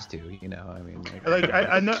he has to, I mean,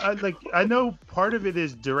 I know part of it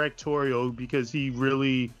is directorial, because he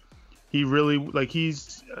really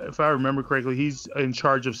he's, if I remember correctly, he's in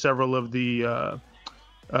charge of several of the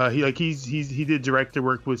he did director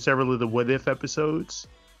work with several of the What If episodes.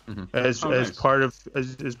 Mm-hmm.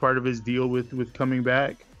 As part of his deal with coming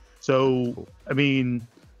back. So cool. I mean,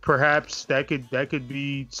 perhaps that could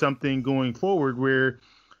be something going forward where,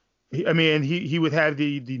 he would have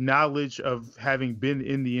the knowledge of having been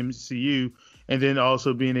in the MCU, and then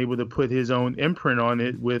also being able to put his own imprint on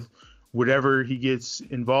it with whatever he gets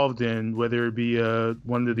involved in, whether it be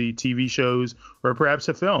one of the TV shows or perhaps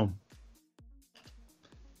a film.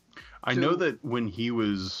 I know that when he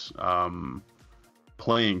was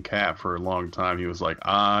playing Cap for a long time, he was like,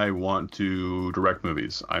 I want to direct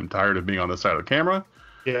movies. I'm tired of being on this side of the camera.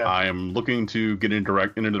 Yeah. I am looking to get into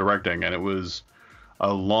directing. And it was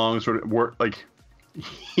a long sort of work. Like,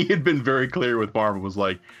 he had been very clear with Marvel, was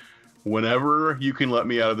like, whenever you can let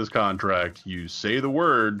me out of this contract, you say the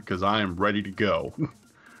word, because I am ready to go.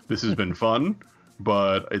 This has been fun,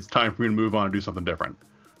 but it's time for me to move on and do something different.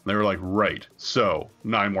 And they were like, right. So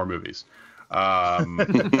 9 more movies.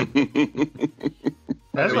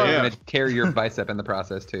 That's why I'm going to tear your bicep in the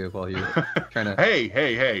process too while you're trying to.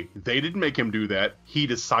 Hey! They didn't make him do that. He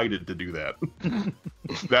decided to do that.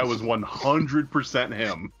 That was 100%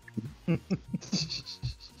 him.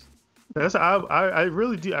 I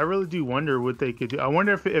really do wonder what they could do. I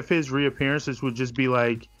wonder if his reappearances would just be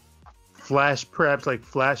like perhaps like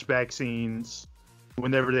flashback scenes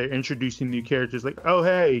whenever they're introducing new characters. Like, oh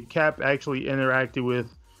hey, Cap actually interacted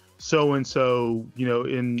with so and so,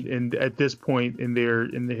 in at this point in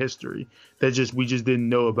the history that we just didn't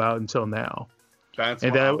know about until now.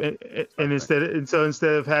 Instead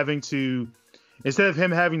of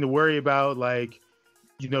him having to worry about like,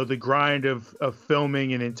 the grind of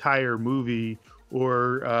filming an entire movie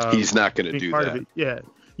or he's not going to do that.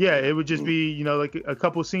 Yeah, it would just be like a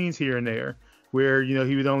couple scenes here and there where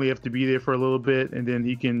he would only have to be there for a little bit and then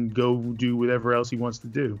he can go do whatever else he wants to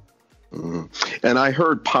do. Mm-hmm. And I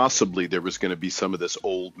heard possibly there was going to be some of this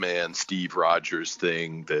old man Steve Rogers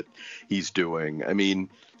thing that he's doing. I mean,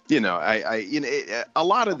 a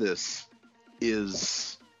lot of this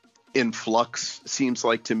is in flux, seems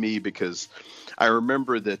like to me, because I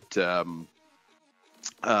remember that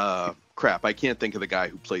I can't think of the guy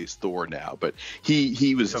who plays Thor now, but he said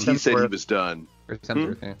he was done. Chris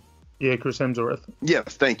Hemsworth, yeah, Chris Hemsworth.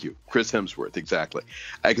 Yes, thank you, Chris Hemsworth, exactly.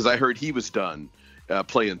 Because I heard he was done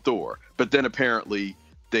playing Thor, but then apparently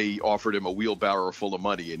they offered him a wheelbarrow full of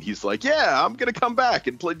money, and he's like, "Yeah, I'm gonna come back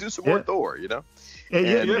and do some more Thor,"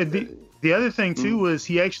 And the other thing too was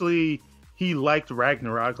he liked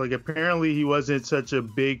Ragnarok. Like apparently he wasn't such a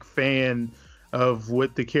big fan of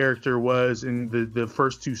what the character was in the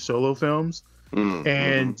first 2 solo films,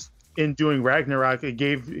 and in doing Ragnarok,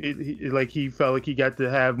 he felt like he got to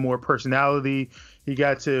have more personality. He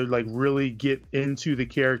got to like really get into the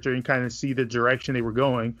character and kind of see the direction they were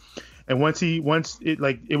going. And once it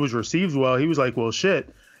was received well, he was like, well,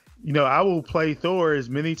 shit, I will play Thor as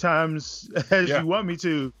many times as you want me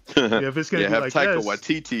to. If it's going to be like Taika this.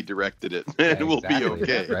 Waititi directed it, it will be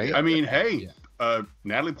okay. Right? I mean, hey,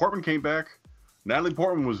 Natalie Portman came back. Natalie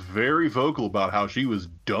Portman was very vocal about how she was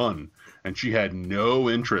done and she had no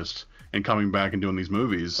interest in coming back and doing these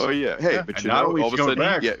movies. Oh yeah, hey, but all of a sudden,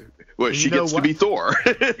 back, she gets to be Thor.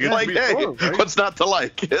 Like, hey, Thor, right? What's not to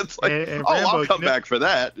like? It's like, and Rambo, Rambo, I'll come back for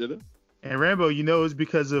that. And Rambo, it's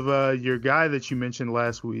because of your guy that you mentioned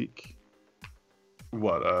last week.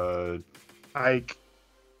 What? Ike.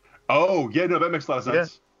 Oh yeah, no, that makes a lot of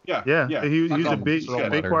sense. Yeah. He was a big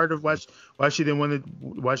part of why she didn't want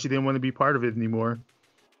to be part of it anymore.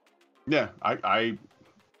 Yeah, I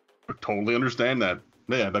totally understand that.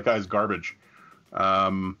 Yeah, that guy's garbage.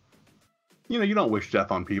 You don't wish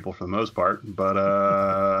death on people for the most part, but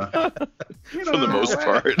for the most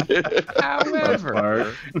part.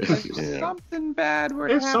 However, if something bad were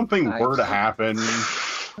to happen, if something were to happen,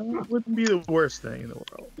 it wouldn't be the worst thing in the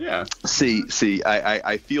world. Yeah. See,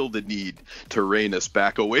 I feel the need to rein us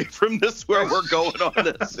back away from this where we're going on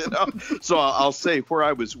this, So I'll say where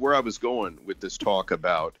I was going with this talk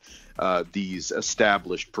about these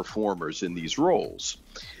established performers in these roles.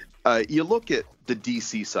 You look at the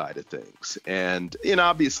DC side of things, and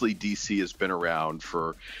obviously DC has been around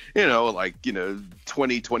for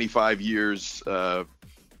 20, 25 years or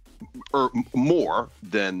more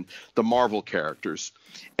than the Marvel characters,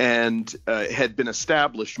 and had been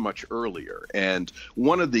established much earlier. And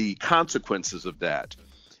one of the consequences of that,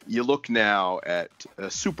 you look now at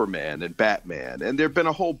Superman and Batman, and there have been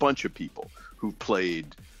a whole bunch of people who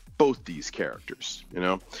played both these characters,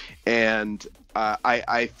 and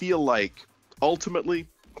I feel like ultimately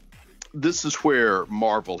this is where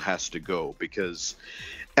Marvel has to go, because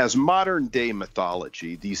as modern day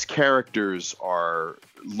mythology, these characters are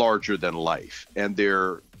larger than life, and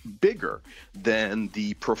they're bigger than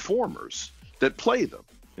the performers that play them,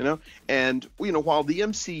 and while the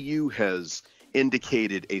MCU has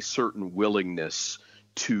indicated a certain willingness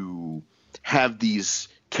to have these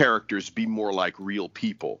characters be more like real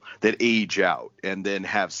people that age out and then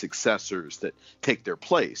have successors that take their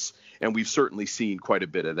place. And we've certainly seen quite a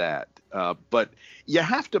bit of that. But you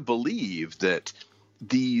have to believe that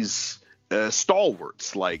these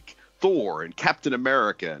stalwarts like Thor and Captain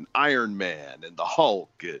America and Iron Man and the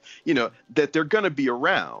Hulk, that they're going to be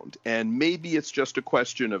around. And maybe it's just a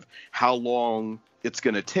question of how long it's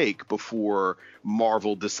going to take before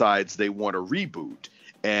Marvel decides they want to reboot.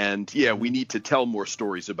 And we need to tell more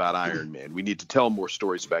stories about Iron Man. We need to tell more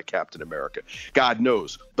stories about Captain America. God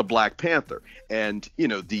knows, the Black Panther. And,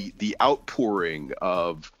 the outpouring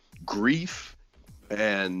of grief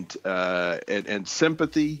and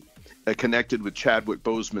sympathy connected with Chadwick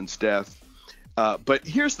Boseman's death. But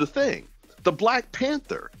here's the thing. The Black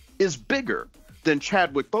Panther is bigger than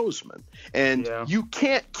Chadwick Boseman. And you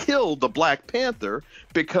can't kill the Black Panther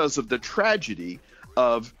because of the tragedy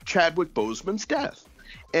of Chadwick Boseman's death.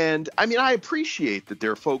 And I mean, I appreciate that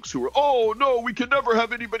there are folks who are, oh, no, we can never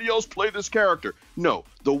have anybody else play this character. No,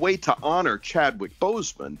 the way to honor Chadwick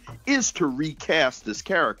Boseman is to recast this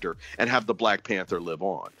character and have the Black Panther live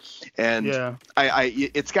on. And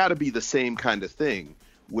it's got to be the same kind of thing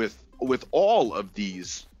with all of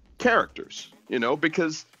these characters,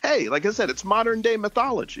 because, hey, like I said, it's modern day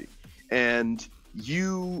mythology. And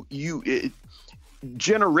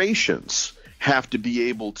generations have to be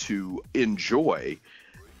able to enjoy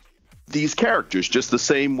these characters just the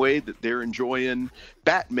same way that they're enjoying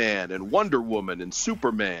Batman and Wonder Woman and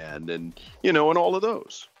Superman and and all of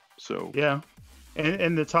those. So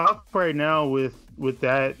and the talk right now with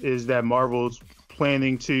that is that Marvel's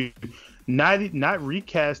planning to not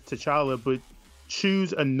recast T'Challa, but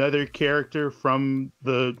choose another character from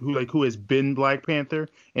who has been Black Panther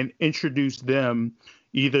and introduce them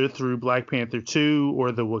either through Black Panther 2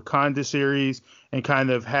 or the Wakanda series, and kind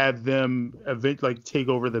of have them take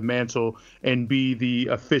over the mantle and be the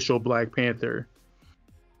official Black Panther.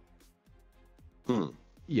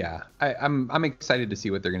 Yeah, I'm excited to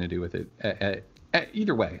see what they're going to do with it.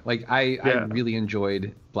 Either way, I really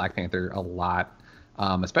enjoyed Black Panther a lot,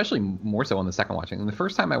 especially more so on the second watching. And the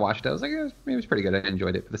first time I watched it, I was like, it was pretty good. I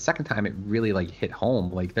enjoyed it. But the second time, it really hit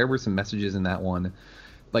home. There were some messages in that one.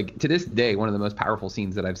 To this day, one of the most powerful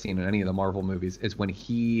scenes that I've seen in any of the Marvel movies is when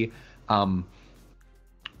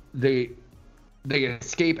they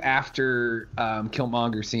escape after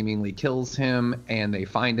Killmonger seemingly kills him, and they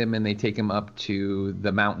find him and they take him up to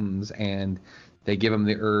the mountains and they give him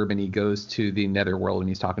the herb, and he goes to the Netherworld and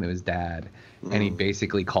he's talking to his dad, and he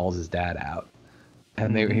basically calls his dad out.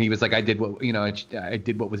 And he was like, I did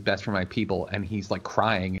what was best for my people, and he's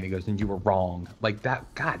crying, and he goes, and you were wrong.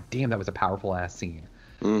 That, god damn, that was a powerful ass scene.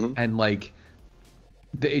 And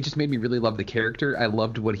it just made me really love the character. I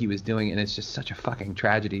loved what he was doing, and it's just such a fucking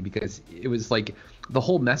tragedy because it was the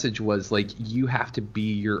whole message was you have to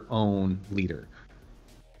be your own leader.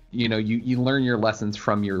 You learn your lessons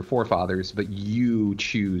from your forefathers, but you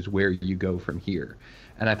choose where you go from here.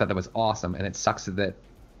 And I thought that was awesome. And it sucks that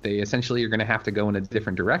they essentially are going to have to go in a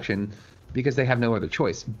different direction because they have no other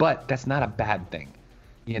choice. But that's not a bad thing,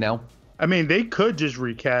 I mean, they could just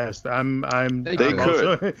recast. They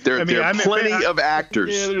could. There are plenty of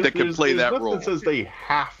actors that can play that role. That says they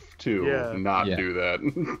have to do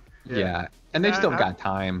that. Yeah, and they've still got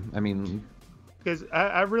time. I mean, because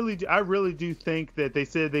I really do think that they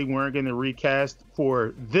said they weren't going to recast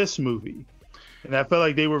for this movie, and I felt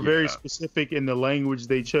like they were very specific in the language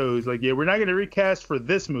they chose. We're not going to recast for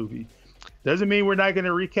this movie. Doesn't mean we're not going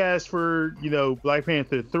to recast for Black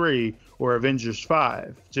Panther 3 or Avengers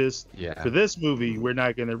 5. Just for this movie, we're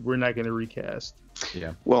not gonna recast.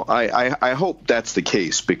 Yeah. Well, I hope that's the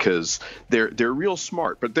case because they're real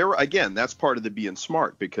smart. But that's part of the being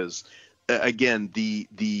smart because again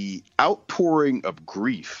the outpouring of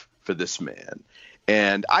grief for this man,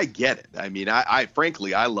 and I get it. I mean, I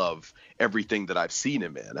frankly I love everything that I've seen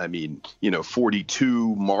him in. I mean,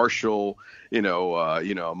 42, Marshall,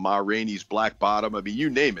 Ma Rainey's Black Bottom. I mean,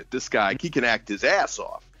 you name it. This guy, he can act his ass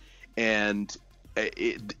off. And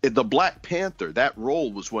the Black Panther, that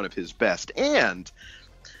role was one of his best. And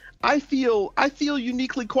I feel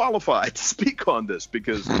uniquely qualified to speak on this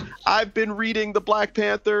because I've been reading the Black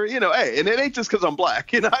Panther, hey, and it ain't just because I'm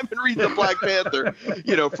black. I've been reading the Black Panther,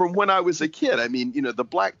 from when I was a kid. I mean, the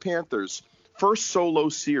Black Panther's first solo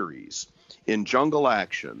series in Jungle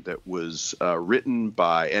Action that was written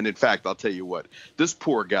by, and in fact, I'll tell you what, this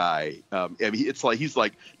poor guy, he's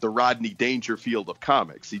like the Rodney Dangerfield of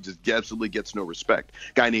comics. He just absolutely gets no respect.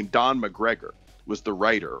 A guy named Don McGregor was the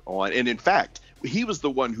writer on, and in fact, he was the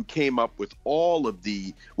one who came up with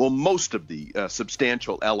most of the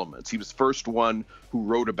substantial elements. He was the first one who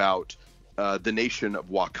wrote about the nation of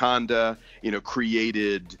Wakanda,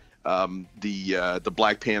 created the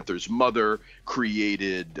Black Panther's mother,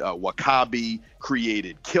 created W'Kabi,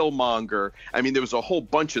 created Killmonger. I mean, there was a whole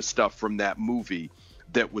bunch of stuff from that movie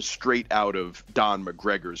that was straight out of Don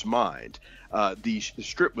McGregor's mind. The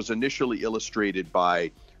strip was initially illustrated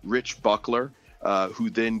by Rich Buckler, who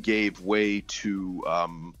then gave way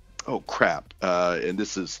to and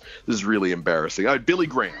this is really embarrassing. Billy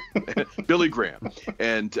Graham, Billy Graham,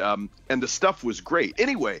 and the stuff was great.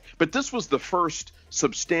 Anyway, but this was the first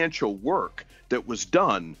substantial work that was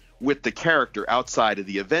done with the character outside of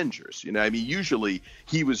the Avengers. I mean, usually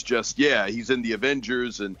he was just, he's in the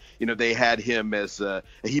Avengers, and they had him as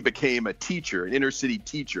he became a teacher, an inner city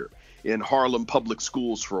teacher in Harlem public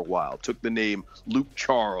schools for a while, took the name Luke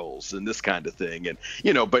Charles and this kind of thing. And,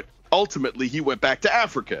 but ultimately he went back to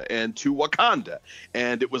Africa and to Wakanda.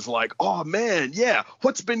 And it was like, oh man,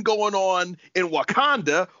 what's been going on in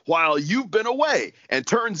Wakanda while you've been away? And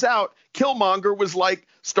turns out Killmonger was like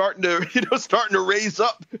starting to raise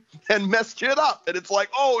up and mess shit up. And it's like,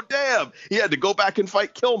 oh damn, he had to go back and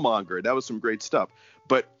fight Killmonger. That was some great stuff.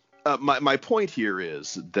 But my point here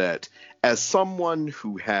is that as someone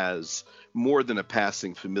who has more than a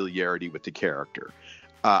passing familiarity with the character,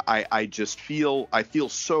 I feel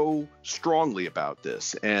so strongly about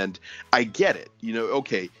this, and I get it.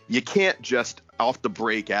 Okay, you can't just off the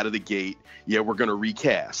break, out of the gate, we're going to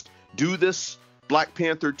recast. Do this Black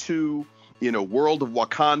Panther 2, World of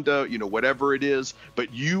Wakanda, whatever it is,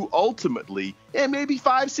 but you ultimately, maybe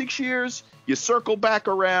 5-6 years, you circle back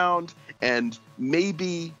around, and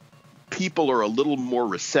maybe people are a little more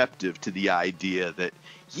receptive to the idea that,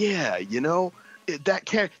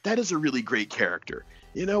 that is a really great character.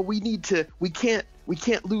 We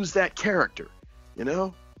can't lose that character,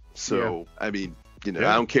 So, I mean, I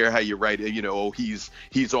don't care how you write it,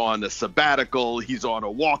 he's on a sabbatical, he's on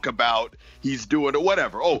a walkabout, he's doing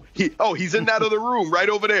whatever. He's in that other room right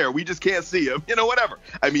over there. We just can't see him, whatever.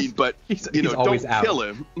 I mean, but, he's don't kill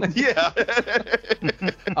him. Yeah.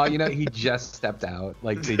 He just stepped out.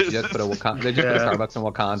 Like, they just put a Starbucks in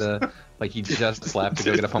Wakanda. Like, he just left to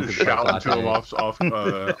go get a pumpkin spice latte. Shout him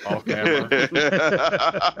off camera.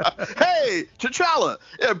 Hey, T'Challa,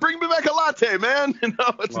 bring me back a latte, man.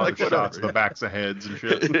 It's like whatever. Shots of the backs of heads and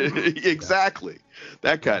shit. Exactly,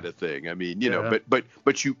 that kind of thing. I mean,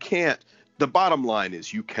 but you can't. The bottom line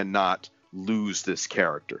is you cannot lose this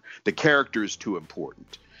character. The character is too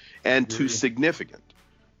important and too significant.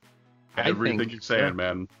 Everything you're saying,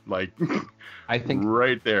 man. Like, I think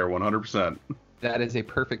right there, 100%. That is a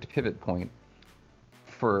perfect pivot point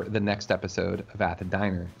for the next episode of At the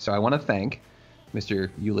Diner. So I want to thank Mr.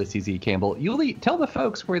 Ulysses E. Campbell. Yuli, tell the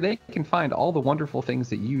folks where they can find all the wonderful things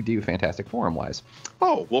that you do Fantastic Forum-wise.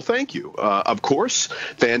 Oh, well, thank you. Of course,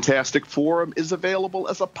 Fantastic Forum is available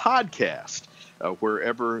as a podcast.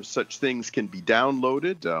 Wherever such things can be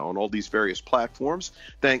downloaded on all these various platforms,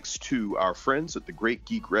 thanks to our friends at the Great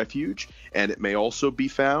Geek Refuge. And it may also be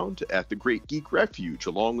found at the Great Geek Refuge,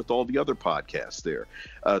 along with all the other podcasts there.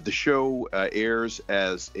 The show airs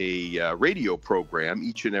as a radio program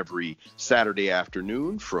each and every Saturday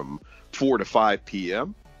afternoon from 4 to 5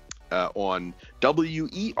 p.m. On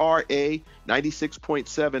WERA 96.7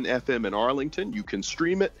 FM in Arlington. You can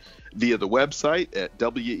stream it via the website at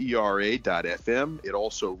WERA.FM. It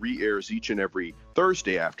also re-airs each and every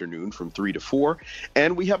Thursday afternoon from 3 to 4.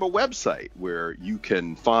 And we have a website where you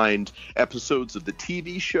can find episodes of the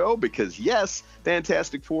TV show because, yes,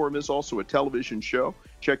 Fantastic Forum is also a television show.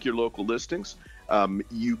 Check your local listings.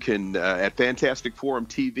 You can, at Fantastic Forum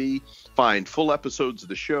TV, find full episodes of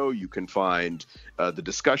the show. You can find the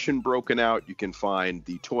discussion broken out. You can find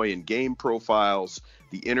the toy and game profiles,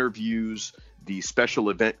 the interviews, the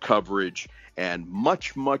special event coverage, and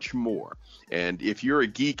much, much more. And if you're a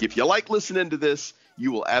geek, if you like listening to this,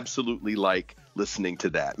 you will absolutely like listening to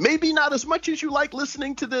that. Maybe not as much as you like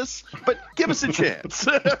listening to this, but give us a chance.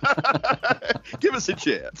 Give us a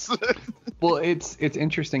chance. Well, it's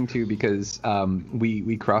interesting too because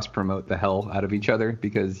we cross promote the hell out of each other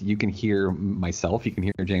because you can hear myself, you can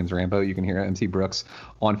hear James Rambo, you can hear MC Brooks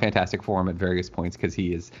on Fantastic Forum at various points because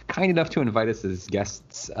he is kind enough to invite us as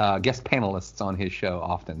guest panelists on his show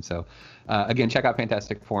often. So again, check out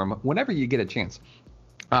Fantastic Forum whenever you get a chance.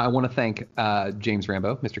 I want to thank James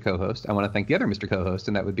Rambo, Mr. Co-host. I want to thank the other Mr. Co-host,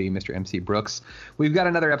 and that would be Mr. MC Brooks. We've got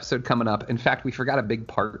another episode coming up. In fact, we forgot a big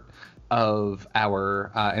part of our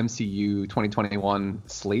MCU 2021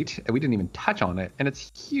 slate. We didn't even touch on it, and it's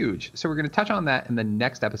huge. So we're going to touch on that in the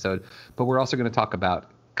next episode, but we're also going to talk about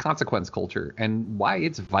consequence culture and why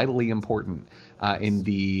it's vitally important in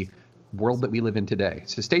the world that we live in today.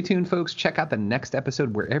 So stay tuned, folks. Check out the next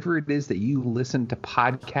episode wherever it is that you listen to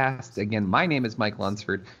podcasts. Again, my name is Mike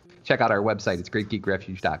Lunsford. Check out our website. It's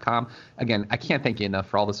greatgeekrefuge.com. Again, I can't thank you enough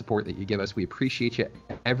for all the support that you give us. We appreciate you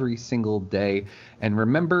every single day. And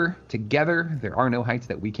remember, together, there are no heights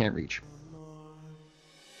that we can't reach.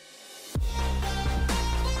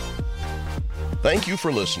 Thank you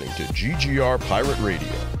for listening to GGR Pirate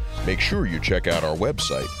Radio. Make sure you check out our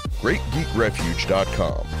website,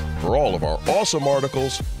 greatgeekrefuge.com, for all of our awesome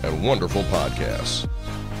articles and wonderful podcasts.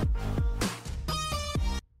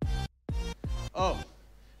 Oh,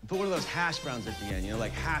 and put one of those hash browns at the end, you know,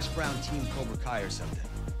 like Hash Brown Team Cobra Kai or something.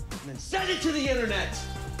 And then send it to the internet!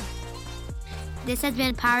 This has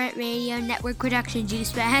been Pirate Radio Network production,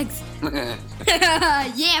 Juice Bags.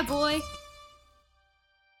 Yeah, boy!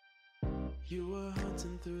 You were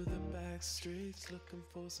hunting through the back streets, looking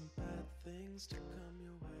for some bad things to come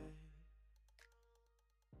your way.